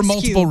then ask for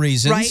multiple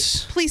reasons.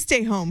 Right? Please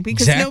stay home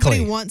because Exactly.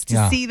 nobody wants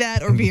to see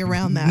that or be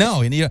around that.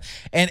 No,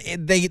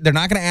 they're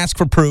not going to ask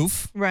for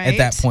proof at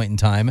that point in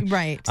time.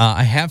 Right.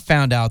 I have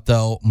found out,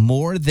 though,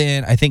 more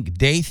than, I think,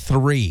 day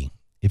 3,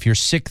 if you're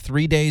sick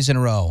 3 days in a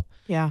row,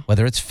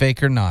 whether it's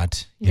fake or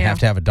not, you have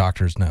to have a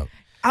doctor's note.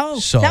 Oh,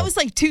 that was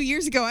like 2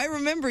 years ago. I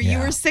remember you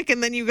were sick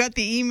and then you got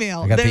the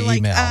email. They're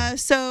email.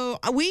 So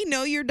we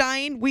know you're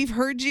dying. We've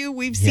heard you.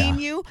 We've seen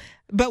you.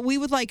 But we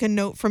would like a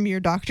note from your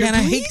doctor,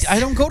 please. I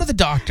don't go to the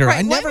doctor. Right,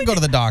 I never go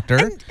to the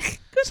doctor.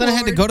 So I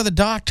had to go to the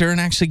doctor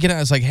and actually get it. I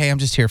was like, hey, I'm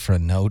just here for a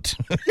note.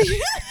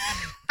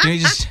 Can you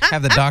just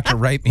have the doctor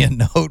write me a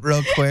note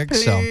real quick?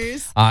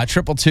 Please. So,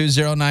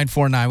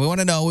 222-0949. We want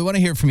to know. We want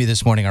to hear from you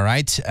this morning, all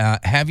right?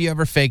 Have you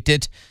ever faked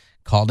it,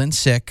 called in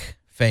sick,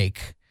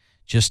 fake,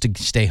 just to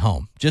stay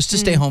home? Just to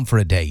stay home for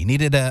a day. You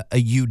needed a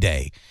you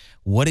day.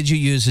 What did you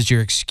use as your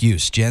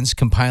excuse? Jen's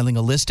compiling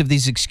a list of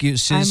these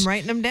excuses. I'm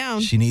writing them down.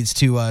 She needs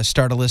to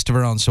start a list of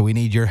her own, so we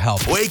need your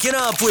help. Waking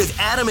up with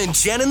Adam and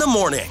Jen in the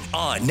morning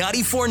on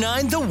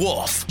 94.9 The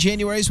Wolf.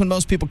 January is when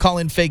most people call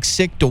in fake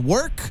sick to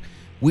work.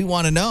 We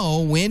want to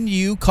know, when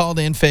you called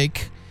in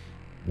fake,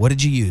 what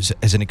did you use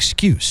as an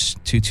excuse?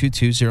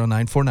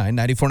 222-0949,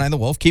 94.9 The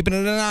Wolf. Keeping it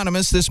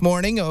anonymous this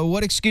morning.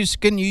 What excuse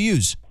can you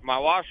use? My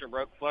washer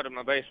broke, flooded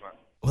my basement.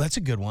 Well, that's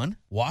a good one.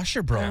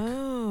 Washer broke.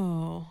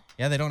 Oh.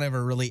 Yeah, they don't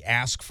ever really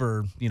ask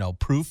for,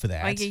 proof of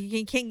that. Like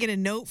you can't get a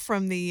note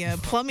from the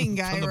plumbing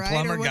guy, From the right?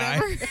 plumber Or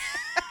whatever.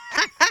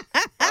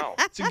 Oh,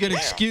 It's a good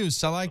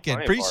excuse. I like it.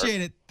 Funny Appreciate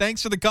part. it.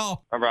 Thanks for the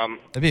call. No problem.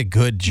 That'd be a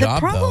good job,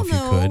 the problem, though,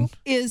 if you could.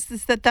 is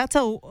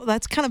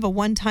that's kind of a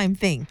one-time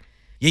thing.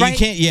 Yeah, right? you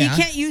can't. Yeah,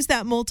 You can't use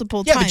that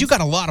multiple Yeah, times. but you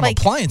got a lot of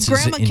appliances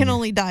Grandma in can your-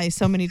 only die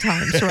so many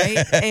times,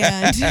 right?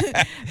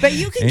 But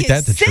you can Ain't get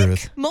that the sick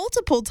truth?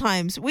 multiple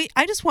times.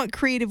 I just want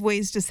creative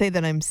ways to say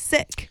that I'm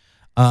sick.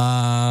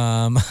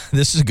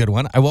 This is a good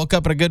one. I woke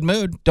up in a good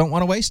mood. Don't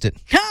want to waste it.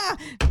 Ha!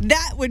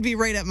 That would be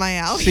right up my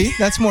alley. See,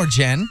 that's more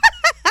Jen.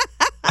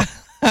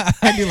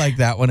 I do like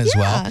that one as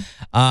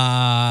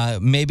well.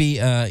 Maybe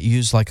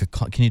use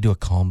can you do a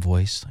calm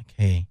voice? Like,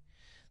 hey,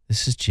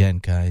 this is Jen,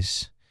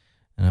 guys,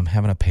 and I'm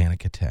having a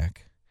panic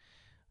attack.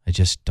 I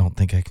just don't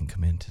think I can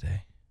come in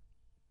today.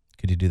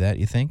 Could you do that,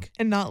 you think?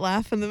 And not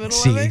laugh in the middle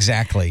See, of it?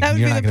 exactly. That would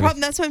You're be not the gonna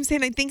problem. That's why I'm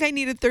saying I think I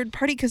need a third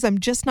party because I'm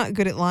just not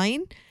good at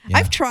lying. Yeah.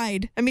 I've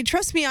tried. I mean,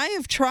 trust me, I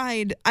have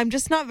tried. I'm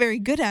just not very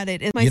good at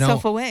it. And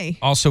myself away.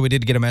 Also, we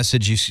did get a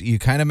message. You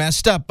kind of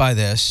messed up by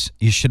this.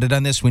 You should have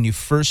done this when you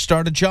first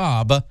start a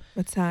job.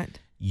 What's that?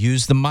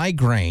 Use the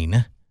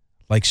migraine.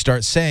 Like,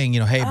 start saying,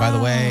 hey, by the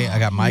way, I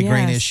got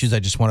migraine issues. I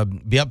just want to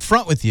be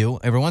upfront with you.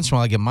 Every once in a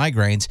while, I get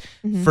migraines.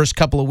 First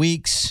couple of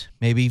weeks,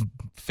 maybe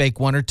fake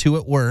 1 or 2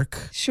 at work.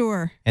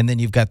 Sure. And then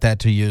you've got that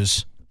to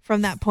use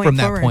from that point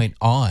forward. that point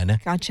on.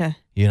 Gotcha.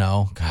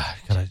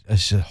 God,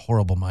 it's a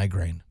horrible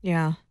migraine.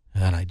 Yeah.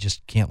 And I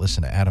just can't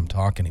listen to Adam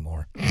talk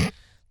anymore.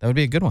 That would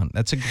be a good one.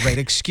 That's a great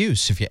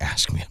excuse if you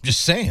ask me. I'm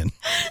just saying.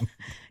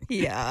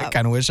 Yeah. I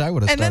kind of wish I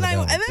would have started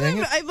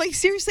that. I'm like,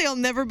 seriously, I'll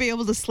never be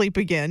able to sleep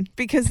again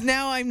because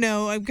now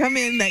I've come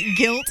in, that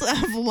guilt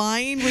of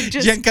lying would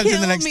just Jen comes kill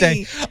in the next me.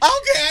 day. Okay,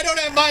 I don't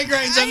have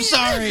migraines. I'm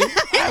sorry.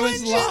 I was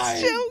just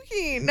lying.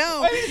 joking.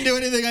 No. I didn't do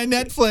anything. I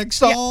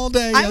Netflixed all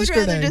day I would yesterday.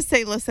 rather just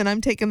say, listen,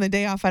 I'm taking the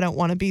day off. I don't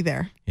want to be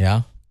there.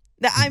 Yeah.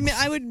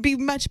 I would be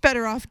much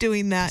better off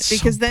doing that It's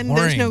because so then there's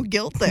boring. no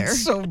guilt there.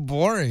 It's so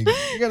boring.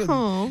 You gotta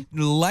Oh.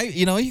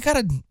 you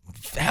gotta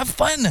have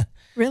fun.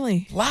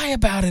 Really? Lie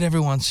about it every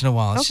once in a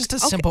while. It's just a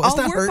simple. I'll It's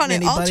not work hurting on it.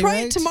 anybody, I'll try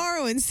right? it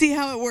tomorrow and see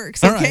how it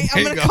works. All Okay, right,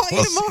 I'm there going you to call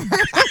you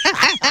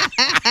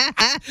tomorrow.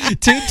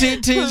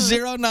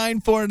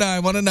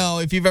 222-0949. Want to know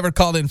if you've ever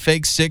called in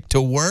fake sick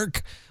to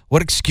work?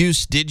 What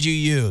excuse did you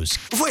use?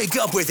 Wake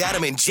up with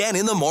Adam and Jen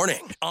in the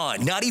morning on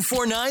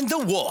 94.9 The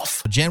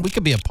Wolf. Jen, we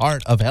could be a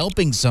part of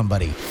helping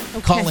somebody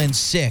call in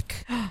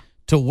sick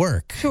to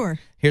work. Sure.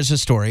 Here's a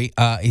story.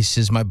 He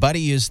says, my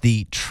buddy used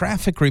the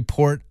traffic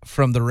report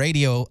from the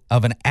radio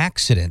of an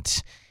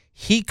accident.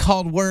 He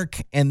called work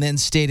and then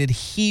stated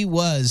he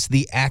was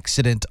the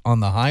accident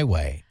on the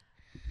highway.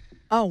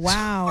 Oh,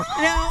 wow.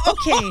 Now,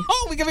 okay.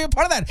 Oh, we can be a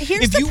part of that.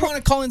 Here's if the you want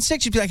to call in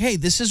sick, you'd be like, hey,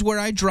 this is where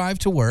I drive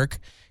to work.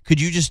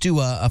 Could you just do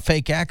a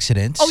fake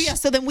accident? Oh, yeah.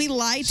 So then we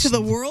lie to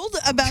the world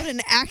about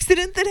an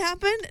accident that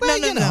happened?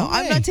 Well, No.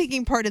 I'm hey. not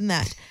taking part in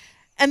that.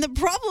 And the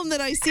problem that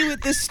I see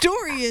with this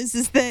story is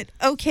that,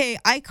 okay,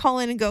 I call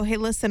in and go, hey,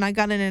 listen, I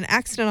got in an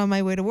accident on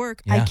my way to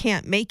work. I Yeah.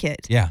 can't make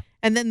it. Yeah.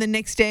 And then the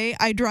next day,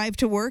 I drive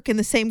to work in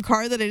the same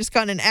car that I just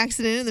got in an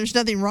accident in, and there's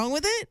nothing wrong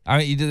with it. I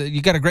mean,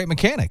 you got a great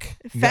mechanic.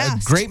 You got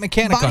Fast. a great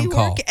mechanic Body on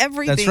call. work,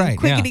 everything. That's right.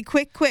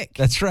 Quickety, quick.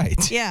 That's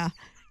right. Yeah.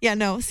 Yeah,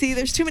 no. See,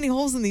 there's too many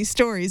holes in these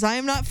stories. I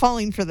am not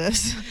falling for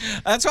this.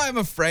 That's why I'm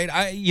afraid.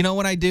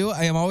 When I do,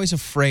 I am always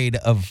afraid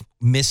of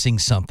missing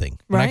something.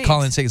 When I Right.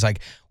 call in sick, it's like,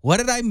 what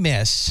did I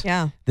miss?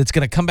 Yeah. That's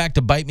going to come back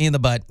to bite me in the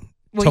butt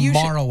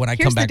tomorrow when I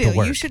come back to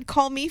work. You should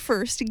call me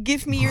first.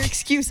 Give me your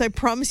excuse. I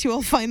promise you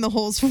I'll find the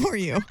holes for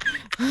you.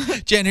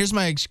 Jen, here's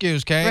my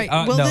excuse, okay?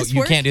 Right. Will no, this you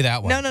work? can't do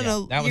that one. No. That You're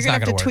one's not going to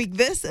have to work. tweak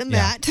this and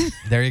that.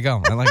 There you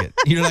go. I like it.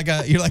 You're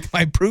like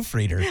my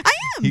proofreader. I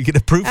am. You get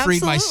to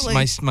proofread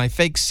Absolutely. my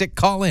fake sick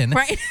call in.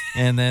 Right.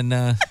 And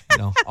then,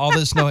 all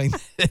this knowing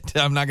that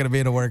I'm not going to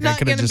be to work. Not I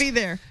could have going to just be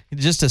there.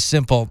 Just a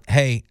simple,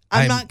 hey,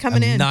 I'm not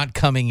coming in. Not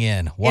coming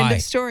in. Why? End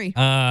of story.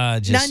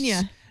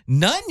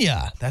 None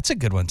ya. That's a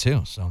good one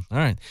too. So, all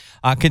right.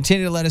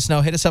 Continue to let us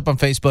know. Hit us up on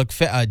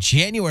Facebook.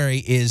 January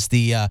is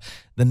the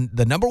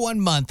number one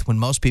month when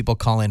most people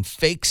call in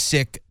fake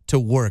sick to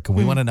work. And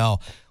we want to know,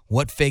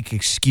 what fake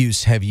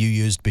excuse have you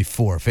used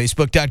before?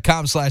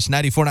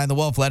 Facebook.com/949 The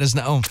Wolf. Let us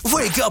know.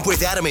 Wake up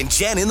with Adam and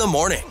Jen in the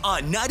morning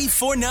on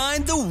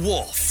 94.9 The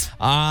Wolf.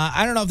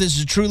 I don't know if this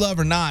is true love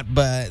or not,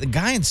 but the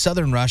guy in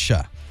southern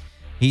Russia,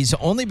 he's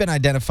only been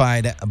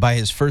identified by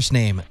his first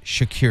name,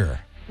 Shakur.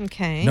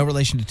 Okay. No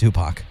relation to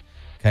Tupac.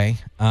 Okay.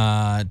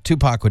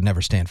 Tupac would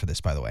never stand for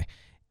this, by the way.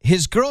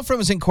 His girlfriend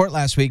was in court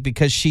last week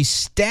because she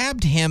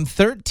stabbed him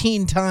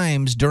 13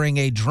 times during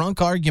a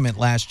drunk argument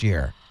last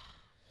year.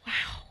 Wow.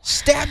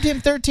 Stabbed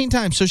him 13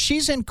 times. So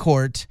she's in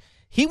court.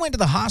 He went to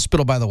the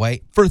hospital, by the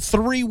way, for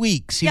 3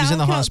 weeks. He was in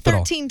the hospital.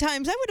 13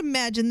 times. I would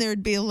imagine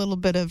there'd be a little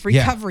bit of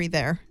recovery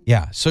there.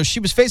 Yeah. So she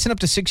was facing up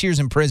to 6 years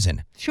in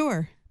prison.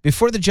 Sure.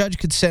 Before the judge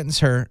could sentence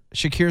her,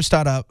 Shakir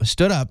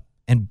stood up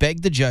and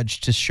begged the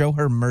judge to show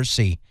her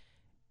mercy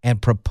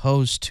and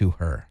propose to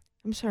her.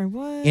 I'm sorry,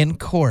 what? In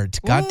court,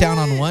 got down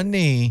on one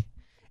knee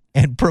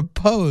and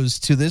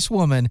proposed to this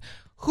woman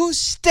who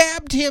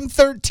stabbed him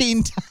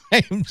 13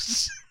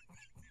 times.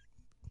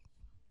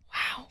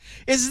 Wow.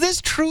 Is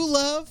this true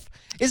love?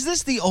 Is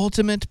this the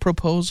ultimate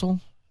proposal?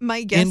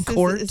 My guess in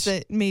court? is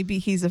that maybe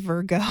he's a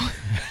Virgo.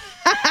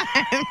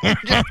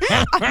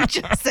 I'm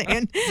just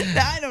saying.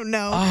 I don't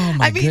know. Oh,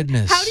 my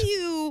goodness. How do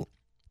you...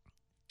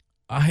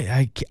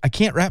 I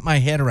can't wrap my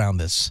head around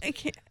this.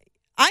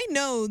 I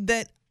know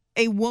that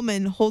a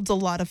woman holds a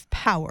lot of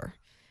power,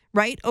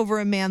 right, over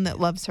a man that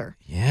loves her.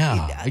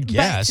 Yeah, I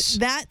guess.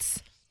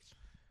 But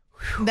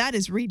that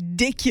is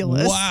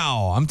ridiculous.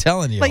 Wow, I'm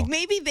telling you. Like,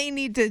 maybe they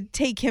need to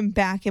take him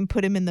back and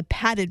put him in the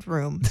padded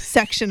room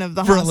section of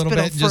the for hospital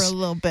a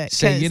little bit.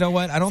 Say, you know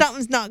what?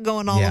 Something's not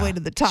going all the way to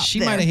the top. She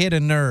might have hit a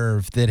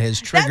nerve that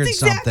has triggered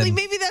that's exactly, something.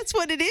 Maybe that's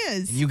what it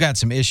is. You got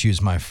some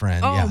issues, my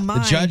friend. Oh, yeah. my.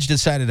 The judge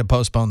decided to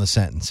postpone the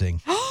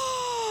sentencing.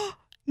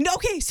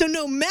 Okay, so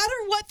no matter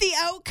what the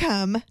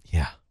outcome,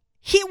 yeah,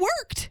 he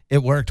worked.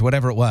 It worked,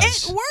 whatever it was.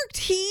 It worked.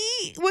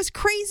 He was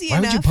crazy Why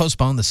enough. would you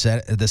postpone the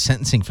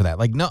sentencing for that?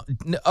 Like, no,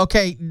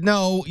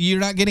 you're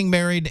not getting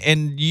married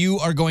and you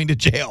are going to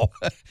jail.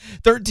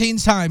 13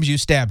 times you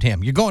stabbed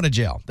him. You're going to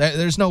jail.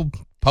 There's no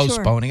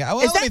postponing. Sure.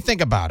 Well, let me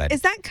think about it.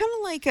 Is that kind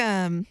of like,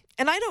 and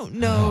I don't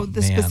know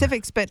the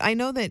specifics, but I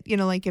know that,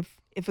 like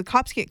if the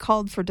cops get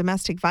called for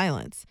domestic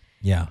violence,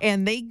 yeah,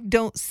 and they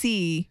don't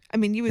see,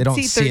 you would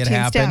see 13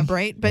 stab,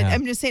 right? But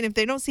I'm just saying, if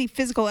they don't see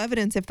physical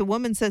evidence, if the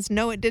woman says,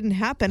 no, it didn't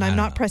happen, I'm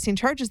not pressing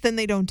charges, then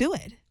they don't do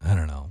it. I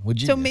don't know.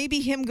 Would you? So maybe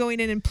him going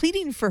in and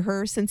pleading for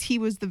her, since he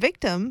was the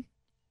victim,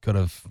 could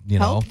have,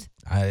 helped.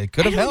 It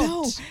could have helped.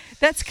 Know.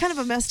 That's kind of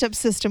a messed up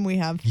system we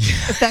have,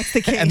 if that's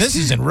the case. And this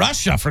is in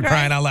Russia, for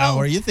crying out loud,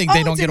 where you think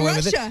they don't get away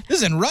with it. This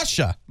is in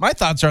Russia. My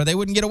thoughts are they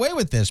wouldn't get away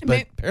with this,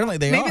 but apparently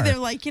they are. Maybe they're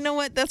like, you know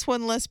what? That's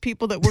one less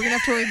people that we're going to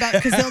have to worry about,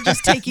 because they'll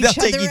just take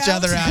each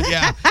other out.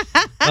 Yeah.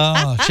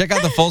 Check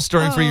out the full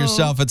story for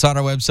yourself. It's on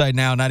our website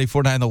now,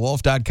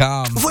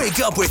 949thewolf.com. Wake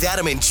up with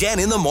Adam and Jen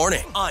in the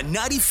morning on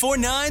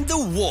 94.9 The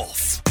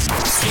Wolf.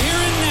 Here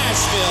in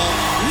Nashville.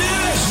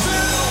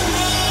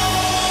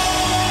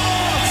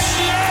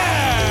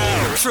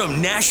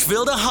 From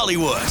Nashville to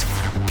Hollywood,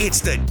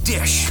 it's The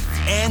Dish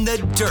and the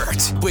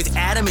Dirt with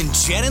Adam and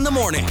Jen in the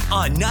morning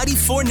on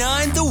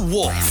 94.9 The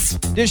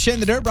Wolf. Dish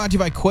and the Dirt brought to you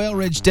by Quail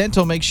Ridge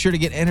Dental. Make sure to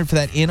get entered for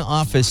that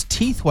in-office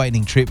teeth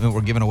whitening treatment we're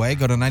giving away.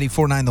 Go to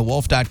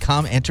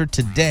 949thewolf.com. Enter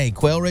today.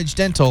 Quail Ridge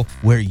Dental,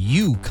 where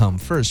you come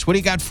first. What do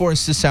you got for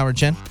us this hour,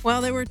 Jen?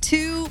 Well, there were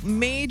two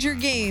major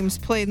games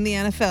played in the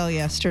NFL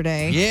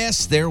yesterday.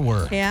 Yes, there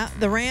were. Yeah,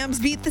 the Rams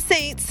beat the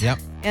Saints. Yep.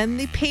 And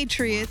the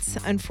Patriots,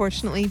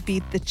 unfortunately,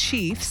 beat the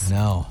Chiefs.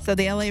 No. So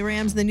the LA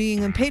Rams and the New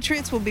England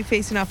Patriots will be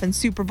facing off in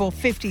Super Bowl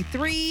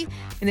 53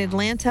 in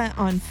Atlanta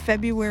on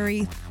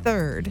February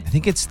 3rd.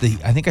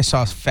 I think I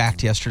saw a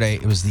fact yesterday.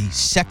 It was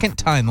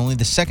only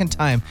the second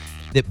time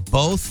that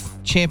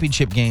both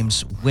championship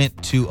games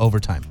went to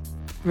overtime.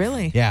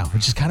 Really? Yeah,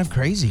 which is kind of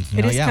crazy.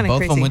 It is kind of both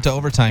crazy. of them went to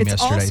overtime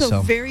yesterday. It's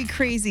also very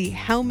crazy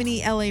how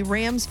many LA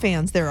Rams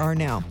fans there are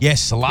now.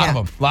 Yes, a lot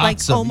of them.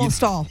 Lots of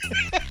almost all.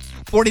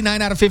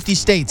 49 out of 50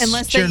 states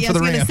cheering for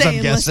the Rams, I'm guessing.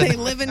 Unless they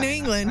live in New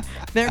England,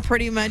 they're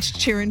pretty much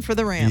cheering for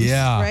the Rams.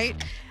 Yeah. Right?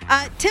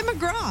 Tim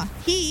McGraw,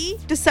 he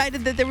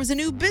decided that there was a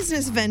new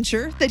business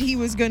venture that he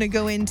was going to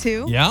go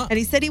into. Yeah. And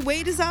he said he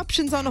weighed his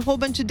options on a whole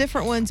bunch of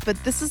different ones,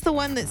 but this is the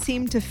one that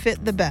seemed to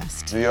fit the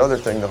best. The other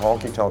thing, the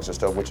honky-tonks and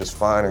stuff, which is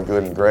fine and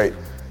good and great,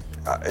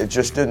 it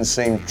just didn't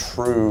seem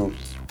true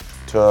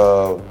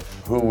to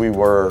who we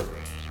were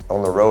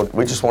on the road.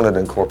 We just wanted to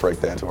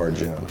incorporate that to our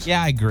gyms.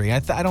 Yeah, I agree. I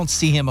don't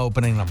see him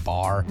opening a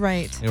bar.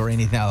 Right. Or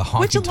anything, a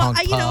Which honky-tonk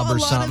pub a or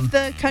lot something. of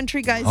the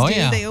country guys Oh, do.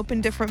 yeah. They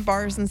open different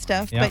bars and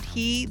stuff. Yeah.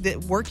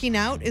 But working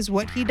out is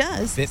what he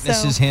does.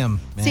 Fitness is him,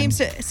 man.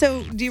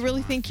 So do you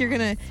really think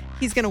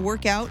he's gonna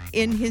work out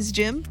in his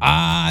gym?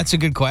 That's a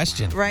good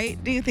question.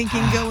 Right? Do you think he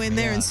can go in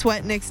there and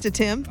sweat next to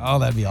Tim? Oh,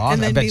 that'd be awesome.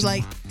 And then I bet be you-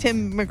 like,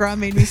 Tim McGraw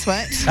made me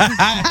sweat.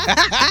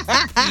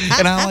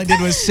 And all I did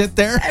was sit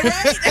there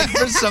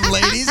for some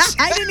ladies.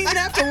 I didn't even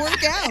have to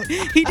work out.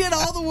 He did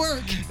all the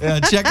work.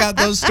 Check out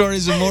those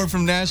stories and more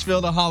from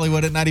Nashville to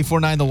Hollywood at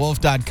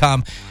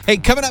 949thewolf.com. Hey,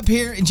 coming up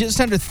here in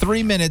just under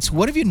 3 minutes,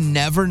 what have you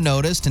never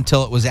noticed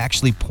until it was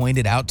actually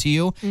pointed out to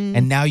you,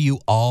 and now you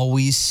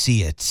always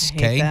see it?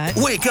 I hate that.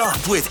 Wake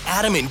up with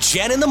Adam and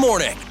Jen in the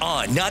morning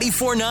on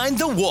 94.9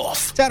 The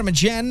Wolf. It's Adam and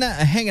Jen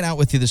hanging out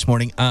with you this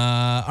morning.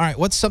 All right,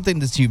 what's something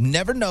that you've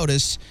never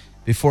noticed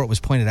before it was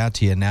pointed out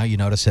to you, and now you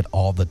notice it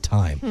all the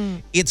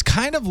time? It's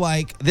kind of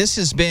like, this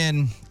has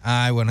been,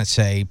 I want to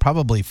say,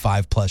 probably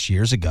 5+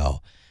 years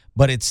ago,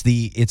 but it's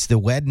the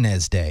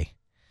Wednesday.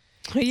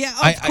 Yeah,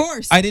 of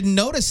course. I didn't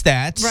notice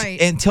that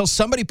until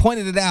somebody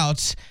pointed it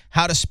out.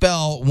 How to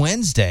spell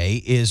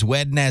Wednesday is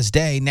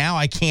Wednesday. Now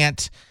I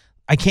can't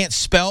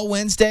spell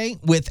Wednesday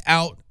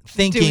without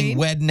thinking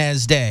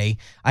Wednesday.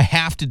 I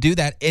have to do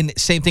that. And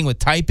same thing with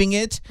typing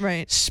it,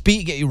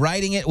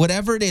 writing it,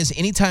 whatever it is.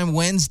 Anytime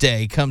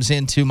Wednesday comes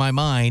into my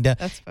mind,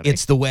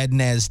 it's the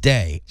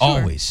Wednesday. Sure.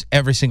 Always,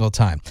 every single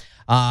time.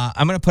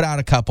 I'm going to put out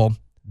a couple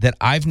that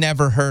I've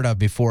never heard of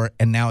before,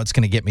 and now it's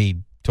going to get me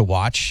to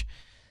watch.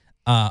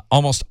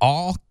 Almost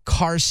all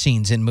car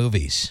scenes in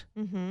movies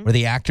where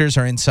the actors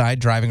are inside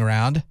driving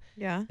around,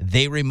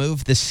 they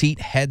remove the seat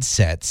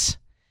headsets,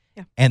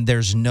 and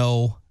there's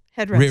no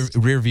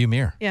headrest. rear view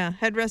mirror. Yeah,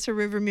 headrests or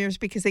rear mirrors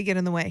because they get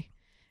in the way.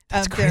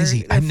 That's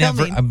crazy. I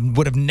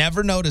would have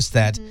never noticed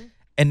that,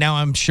 and now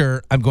I'm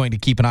sure I'm going to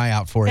keep an eye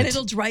out for it. And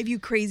it'll drive you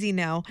crazy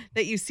now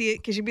that you see it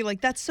because you'll be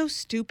like, "That's so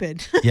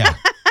stupid." Yeah.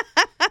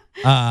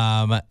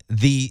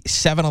 The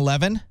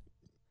 7-Eleven.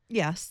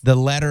 Yes.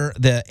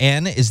 The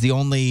N is the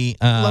only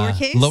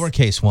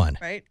lowercase one.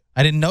 Right.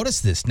 I didn't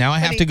notice this. Now I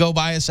have to go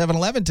buy a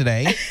 7-Eleven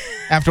today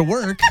after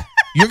work.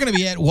 You're going to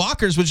be at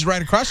Walker's, which is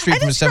right across the street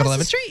from a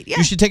 7-Eleven. Yeah.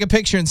 You should take a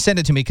picture and send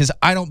it to me because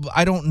I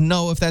don't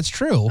know if that's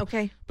true.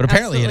 Okay. But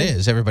apparently it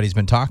is. Everybody's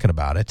been talking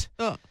about it.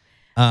 Oh.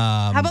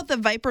 How about the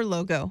Viper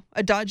logo?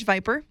 A Dodge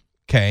Viper.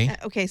 Okay.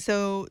 Okay,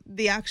 so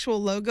the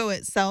actual logo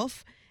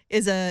itself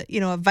is a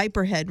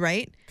Viper head,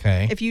 right?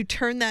 Okay. If you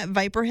turn that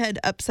Viper head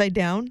upside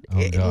down,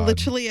 God.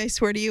 literally, I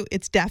swear to you,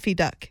 it's Daffy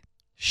Duck.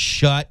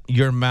 Shut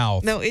your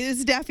mouth. No, it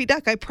is Daffy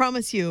Duck. I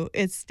promise you,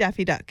 it's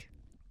Daffy Duck.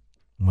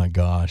 Oh my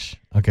gosh.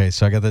 Okay,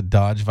 so I got the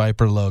Dodge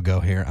Viper logo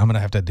here. I'm going to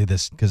have to do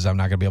this because I'm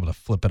not going to be able to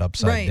flip it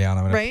upside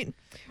down. Right.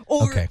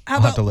 Or Okay, how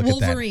I'll have about to look at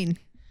that. Wolverine?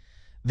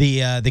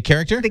 The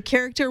character? The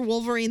character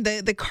Wolverine,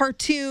 the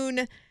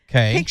cartoon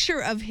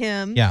picture of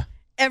him. Yeah.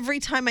 Every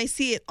time I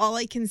see it, all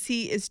I can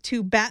see is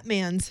two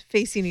Batmans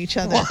facing each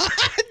other.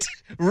 What?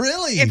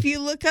 Really? If you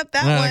look up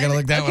that No, one. I gotta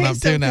look that one up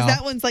too now.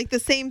 That one's like the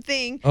same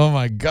thing. Oh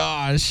my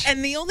gosh.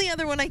 And the only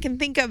other one I can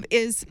think of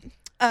is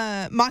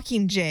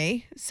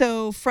Mockingjay.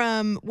 So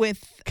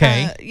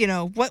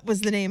what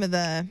was the name of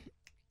the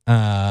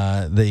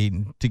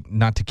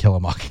Not to Kill a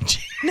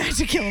Mockingjay. Not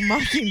to Kill a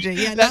Mockingjay.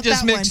 Yeah, that not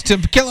just that mixed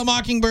one. To Kill a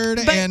Mockingbird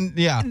But and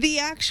yeah. The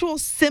actual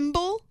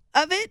symbol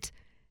of it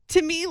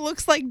to me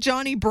looks like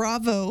Johnny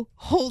Bravo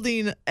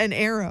holding an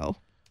arrow.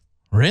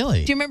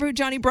 Really? Do you remember who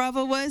Johnny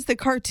Bravo was? The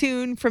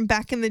cartoon from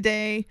back in the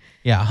day.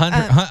 Yeah,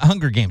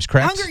 Hunger Games,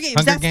 correct? Hunger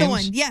Games, that's the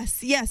one.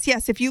 Yes.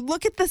 If you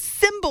look at the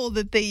symbol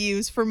that they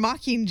use for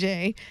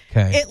Mockingjay,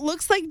 it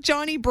looks like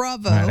Johnny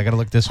Bravo. All right, I got to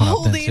look this one up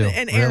then holding too.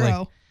 an Really?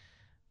 arrow.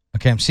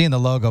 Okay, I'm seeing the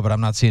logo, but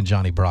I'm not seeing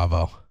Johnny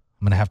Bravo.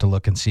 I'm gonna have to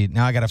look and see.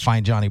 Now I got to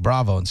find Johnny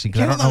Bravo and see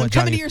because I don't know what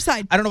coming to your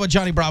side. I don't know what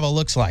Johnny Bravo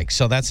looks like.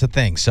 So that's the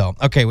thing. So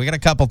okay, we got a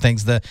couple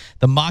things. The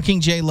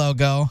Mockingjay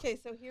logo. Okay,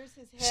 so here's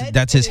his head.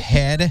 That's his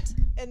head.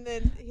 And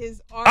then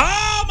his arm.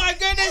 Oh my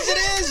goodness,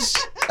 it is.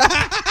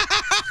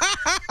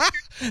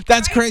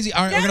 That's crazy.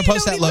 All right, we're gonna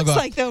post that logo. Looks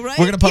like, though, right?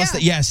 We're gonna post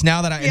it. Yes,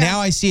 now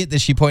I see it that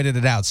she pointed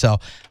it out. So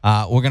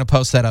we're gonna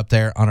post that up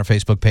there on our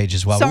Facebook page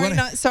as well.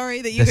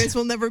 Sorry that you guys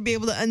will never be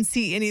able to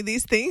unsee any of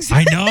these things.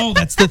 I know,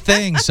 that's the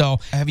thing. So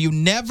have you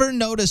never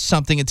noticed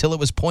something until it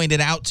was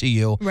pointed out to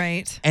you?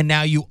 Right. And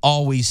now you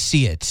always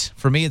see it.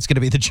 For me, it's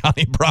gonna be the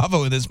Johnny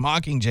Bravo with his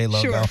Mockingjay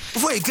logo.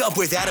 Sure. Wake up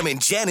with Adam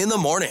and Jen in the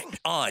morning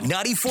on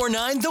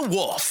 94.9 The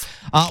Wolf.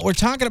 We're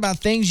talking about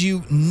things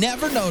you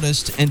never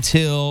noticed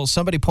until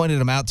somebody pointed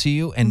them out to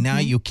you, and now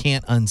you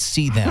can't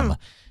unsee them.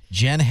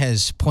 Jen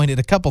has pointed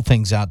a couple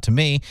things out to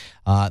me.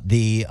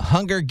 The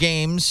Hunger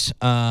Games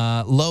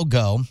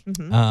logo,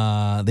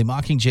 the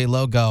Mockingjay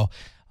logo,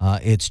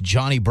 it's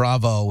Johnny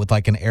Bravo with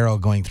like an arrow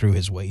going through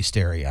his waist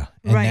area.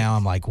 And now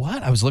I'm like,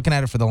 what? I was looking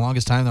at it for the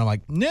longest time, and I'm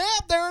like, nope,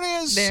 there it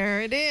is.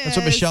 There it is. That's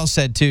what Michelle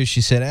said, too.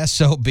 She said,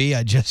 SOB,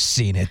 I just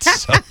seen it.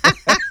 So.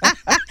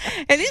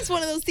 It is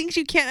one of those things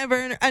you can't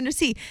ever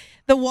unsee.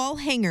 The wall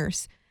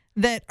hangers.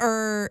 that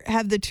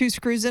have the 2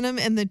 screws in them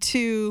and the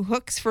 2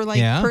 hooks for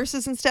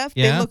purses and stuff.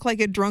 Yeah. They look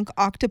like a drunk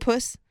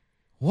octopus.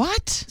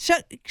 What?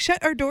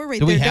 Shut our door right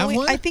Do there. we have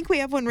one? I think we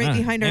have one right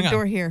behind our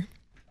door here.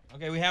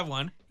 Okay, we have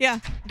one. Yeah.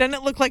 Doesn't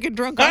it look like a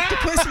drunk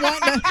octopus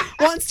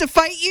wants to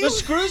fight you? The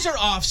screws are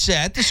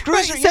offset. The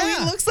screws Right, are, so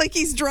he looks like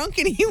he's drunk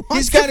and he wants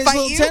He's to got his fight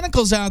little you.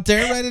 tentacles out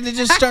there ready to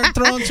just start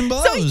throwing some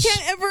blows. So he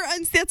can't ever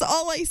that's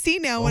all I see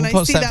now when We'll I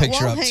post see that that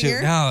picture wall up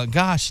hanger. too. Oh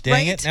gosh, dang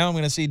Right? it! Now I'm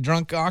going to see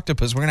drunk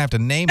octopus. We're going to have to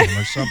name him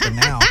or something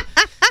now.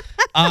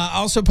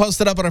 Also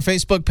posted up on our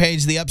Facebook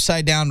page the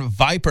upside down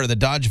Viper, the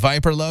Dodge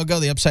Viper logo,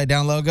 the upside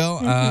down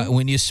logo.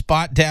 When you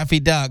spot Daffy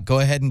Duck, go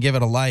ahead and give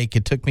it a like.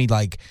 It took me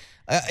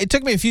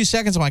a few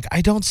seconds. I'm like,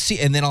 I don't see,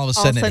 and then all of a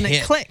sudden it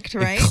hit. clicked,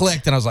 right? It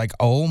clicked, and I was like,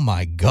 oh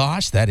my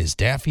gosh, that is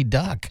Daffy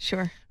Duck.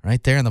 Sure.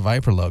 Right there in the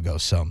Viper logo.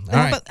 So, all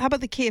right. How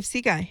about the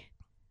KFC guy?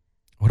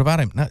 What about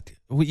him?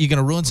 You going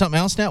to ruin something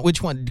else now?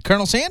 Which one?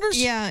 Colonel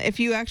Sanders? Yeah, if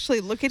you actually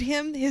look at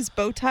him, his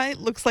bow tie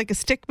looks like a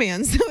stick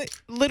man. So it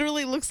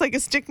literally looks like a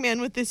stick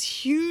man with this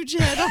huge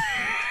head on.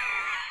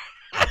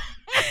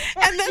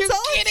 And that's all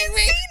I can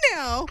see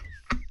now.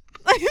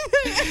 All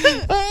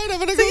right, I'm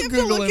gonna So go you have to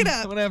Google look him. it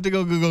up. I'm gonna have to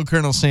go Google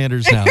Colonel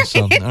Sanders now.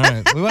 So, all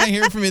right, we want to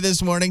hear from you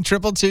this morning.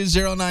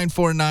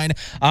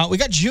 222-0949. We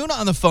got June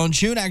on the phone.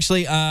 June,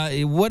 actually,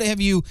 what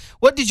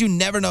did you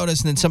never notice,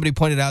 and then somebody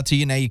pointed out to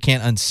you? Now you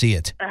can't unsee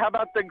it. How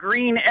about the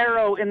green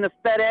arrow in the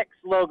FedEx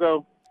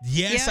logo?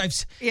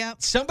 Yes,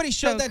 Yep. somebody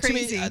showed that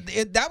crazy. to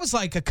me. That was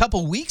like a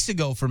couple weeks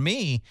ago for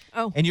me.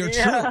 Oh, and you're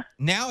yeah. true.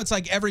 Now it's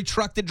like every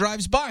truck that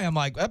drives by, I'm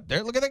like, oh,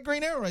 there, look at that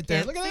green arrow right there.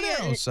 Yep. Look at that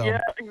arrow. So,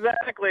 Yeah,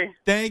 exactly.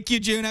 thank you,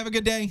 June. Have a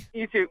good day.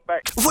 You too. Bye.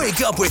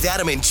 Wake up with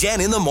Adam and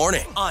Jen in the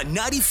morning on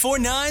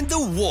 94.9 The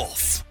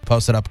Wolf.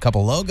 Posted up a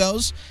couple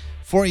logos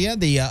for you.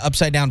 The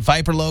upside down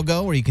Viper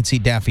logo where you can see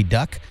Daffy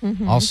Duck.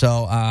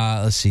 Also,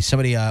 let's see,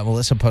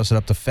 Melissa posted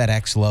up the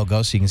FedEx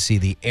logo so you can see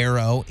the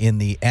arrow in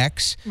the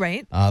X.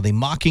 Right. The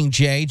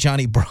Mockingjay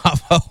Johnny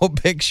Bravo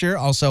picture.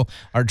 Also,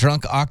 our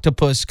drunk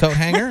octopus coat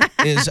hanger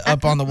is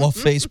up on the Wolf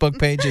Facebook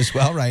page as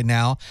well right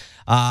now.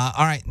 All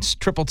right, it's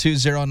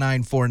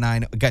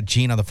 222-0949. We got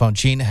Gene on the phone.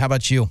 Gene, how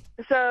about you?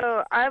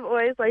 So I've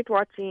always liked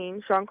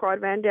watching Jean-Claude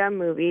Van Damme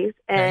movies,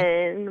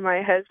 and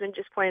my husband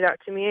just pointed out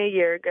to me a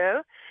year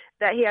ago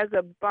that he has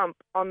a bump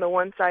on the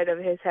one side of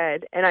his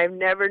head, and I've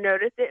never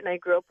noticed it, and I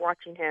grew up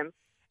watching him.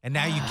 And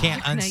now you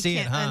can't unsee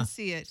it, huh?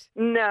 Unsee it.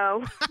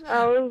 No.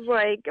 I was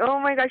like, oh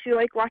my gosh, you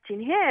like watching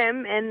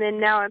him, and then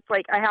now it's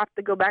like I have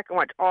to go back and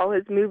watch all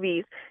his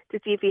movies to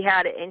see if he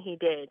had it, and he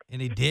did.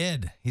 And he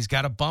did. He's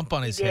got a bump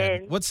on his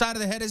head. What side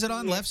of the head is it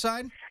on? Left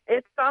side?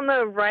 It's on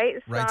the right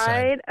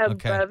side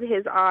above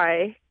his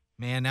eye.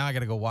 Man, now I got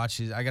to go watch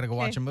these. I got to go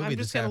watch a movie I'm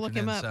this just gonna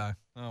afternoon. look him up.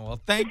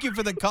 Well, thank you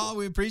for the call.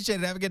 We appreciate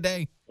it. Have a good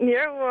day.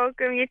 You're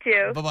welcome. You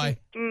too. Bye-bye.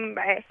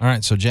 Bye. All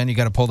right, so Jen, you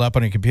got it pulled up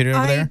on your computer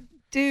over there?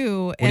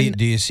 Do. What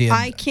do you see?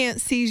 I can't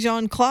see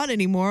Jean-Claude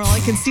anymore. All I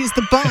can see is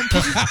the bump.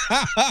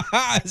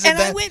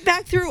 I went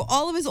back through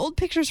all of his old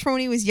pictures from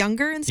when he was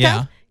younger and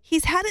stuff. Yeah.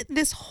 He's had it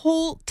this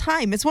whole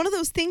time. It's one of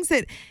those things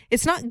that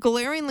it's not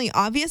glaringly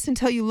obvious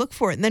until you look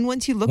for it. And then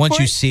once you Once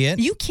you see it?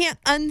 you can't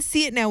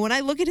unsee it now. When I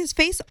look at his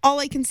face,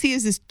 all I can see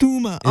is this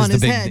tuma on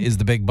his head. Is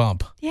the big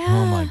bump. Yeah.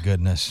 Oh, my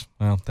goodness.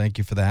 Well, thank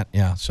you for that.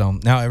 Yeah, so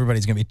now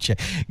everybody's going to be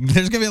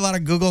there's going to be a lot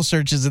of Google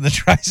searches in the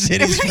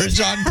Tri-Cities for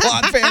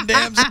Jean-Claude Van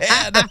Damme's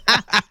head.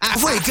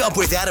 Wake up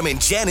with Adam and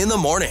Jen in the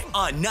morning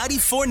on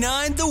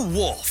 94.9 The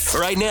Wolf.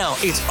 Right now,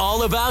 it's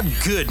all about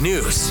good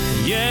news.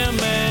 Yeah,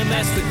 man,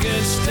 that's the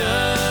good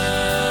stuff.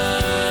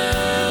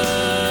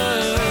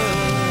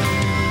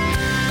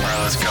 All right,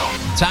 let's go.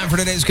 Time for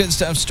today's good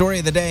stuff story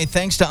of the day.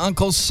 Thanks to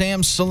Uncle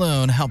Sam's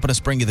Saloon helping us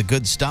bring you the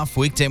good stuff.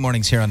 Weekday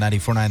mornings here on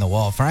 94.9 The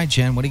Wolf. All right,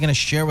 Jen, what are you going to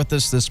share with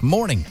us this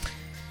morning?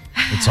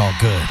 It's all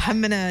good.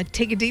 I'm going to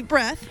take a deep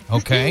breath.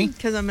 Okay.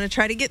 Because I'm going to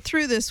try to get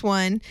through this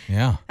one.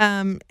 Yeah.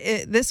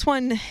 This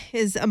one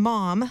is a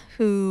mom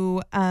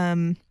who,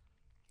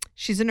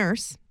 she's a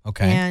nurse.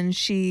 Okay. And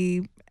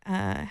she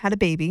had a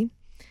baby.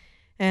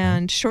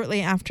 And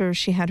shortly after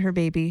she had her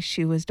baby,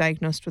 she was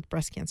diagnosed with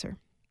breast cancer.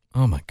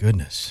 Oh, my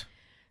goodness.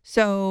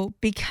 So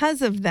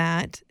because of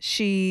that,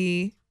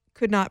 she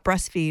could not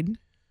breastfeed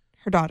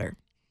her daughter.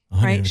 Oh, I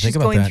didn't right? even She's think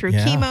about going that. through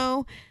Yeah.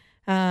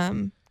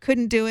 chemo,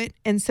 couldn't do it.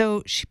 And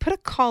so she put a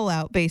call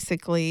out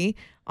basically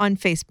on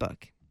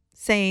Facebook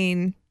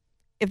saying,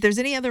 if there's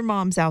any other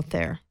moms out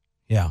there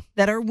Yeah.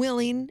 that are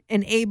willing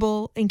and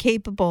able and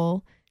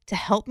capable to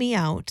help me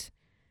out,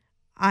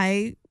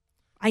 I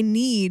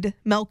need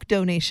milk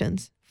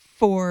donations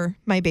for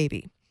my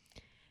baby.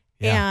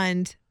 Yeah.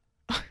 And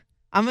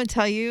I'm going to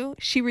tell you,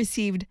 she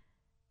received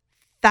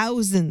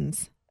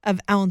thousands of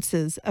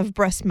ounces of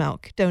breast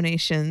milk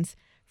donations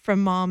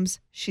from moms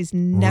she's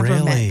never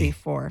met Really?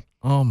 before.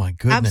 Oh, my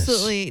goodness.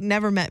 Absolutely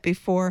never met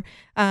before.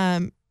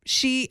 I'm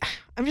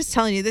just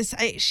telling you this.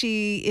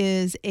 She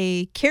is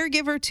a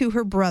caregiver to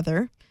her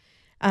brother,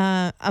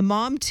 a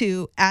mom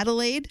to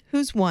Adelaide,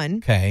 who's 1,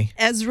 Okay.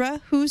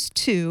 Ezra, who's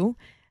 2,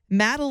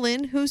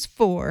 Madeline, who's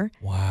 4,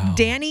 Wow.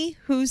 Danny,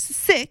 who's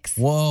 6,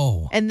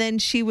 Whoa. and then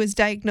she was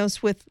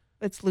diagnosed with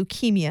it's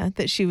leukemia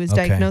that she was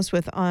Okay. diagnosed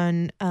with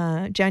on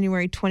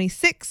January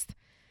 26th.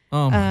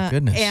 Oh my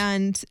goodness.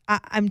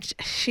 And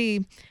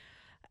she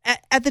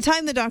at the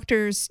time the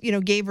doctors,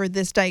 gave her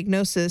this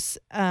diagnosis,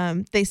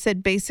 they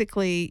said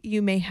basically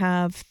you may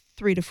have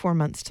 3 to 4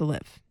 months to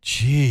live.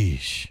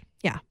 Jeez.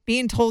 Yeah.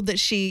 Being told that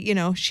she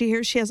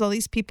has all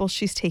these people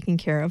she's taking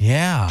care of.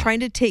 Yeah. Trying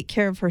to take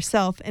care of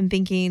herself and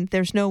thinking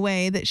there's no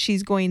way that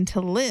she's going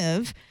to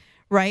live.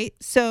 Right.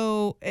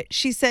 So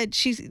she said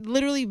she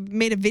literally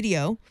made a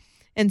video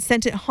and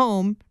sent it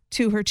home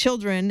to her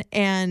children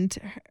and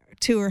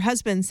to her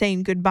husband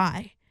saying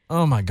goodbye.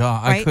 Oh my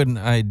God.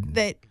 Right?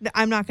 That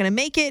I'm not going to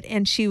make it.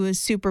 And she was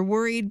super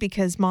worried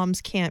because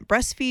moms can't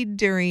breastfeed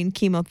during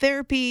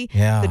chemotherapy.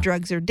 Yeah. The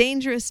drugs are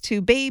dangerous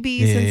to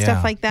babies and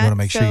stuff like that. You want to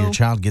make sure your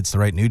child gets the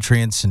right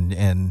nutrients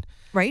and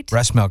right.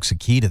 Breast milk's a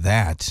key to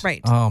that.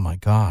 Right. Oh my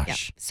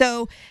gosh. Yeah.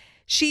 So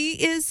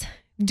she is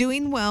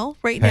doing well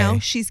right now.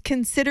 She's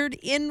considered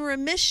in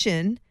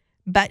remission,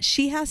 but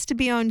she has to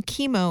be on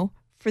chemo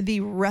for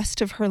the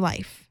rest of her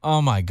life.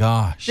 Oh my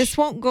gosh. This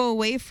won't go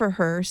away for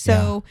her.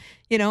 So,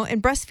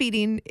 and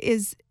breastfeeding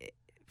is,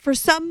 for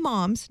some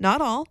moms,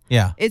 not all,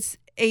 it's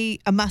a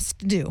must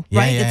do,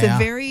 right? It's a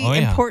very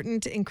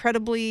important,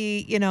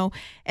 incredibly,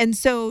 and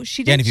so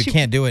she did. And if you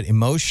can't do it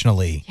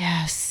emotionally,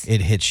 yes, it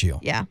hits you.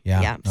 Yeah.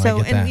 No,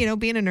 So, and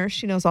being a nurse,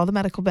 she knows all the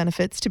medical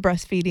benefits to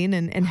breastfeeding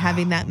and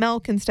having that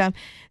milk and stuff.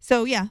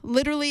 So,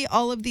 literally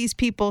all of these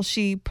people,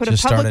 she put a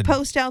public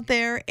post out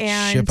there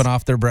and shipping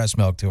off their breast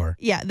milk to her.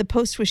 Yeah. The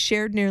post was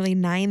shared nearly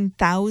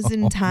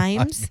 9,000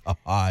 times. My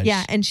gosh.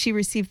 Yeah. And she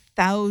received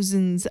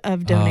thousands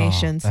of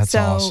donations. That's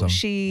awesome.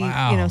 She,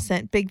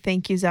 sent big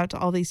thank yous out to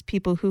all these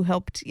people who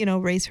helped,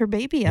 raise her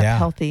baby up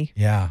healthy.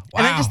 Yeah. Wow.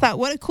 And I just thought,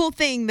 what a cool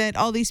thing that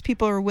all these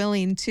people are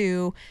willing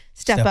to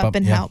step up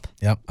and help.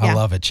 Yep. I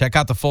love it. Check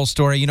out the full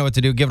story. You know what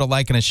to do. Give it a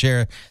like and a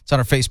share. It's on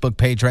our Facebook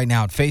page right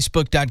now at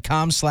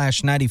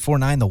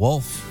facebook.com/949 The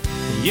Wolf.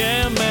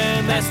 Yeah,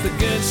 man, that's the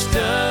good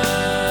stuff.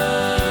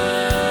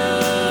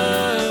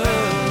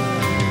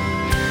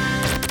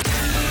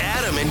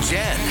 Adam and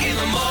Jen in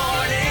the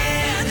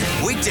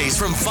morning. Weekdays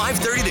from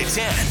 5:30 to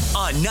 10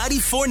 on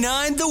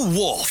 94.9 The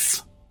Wolf.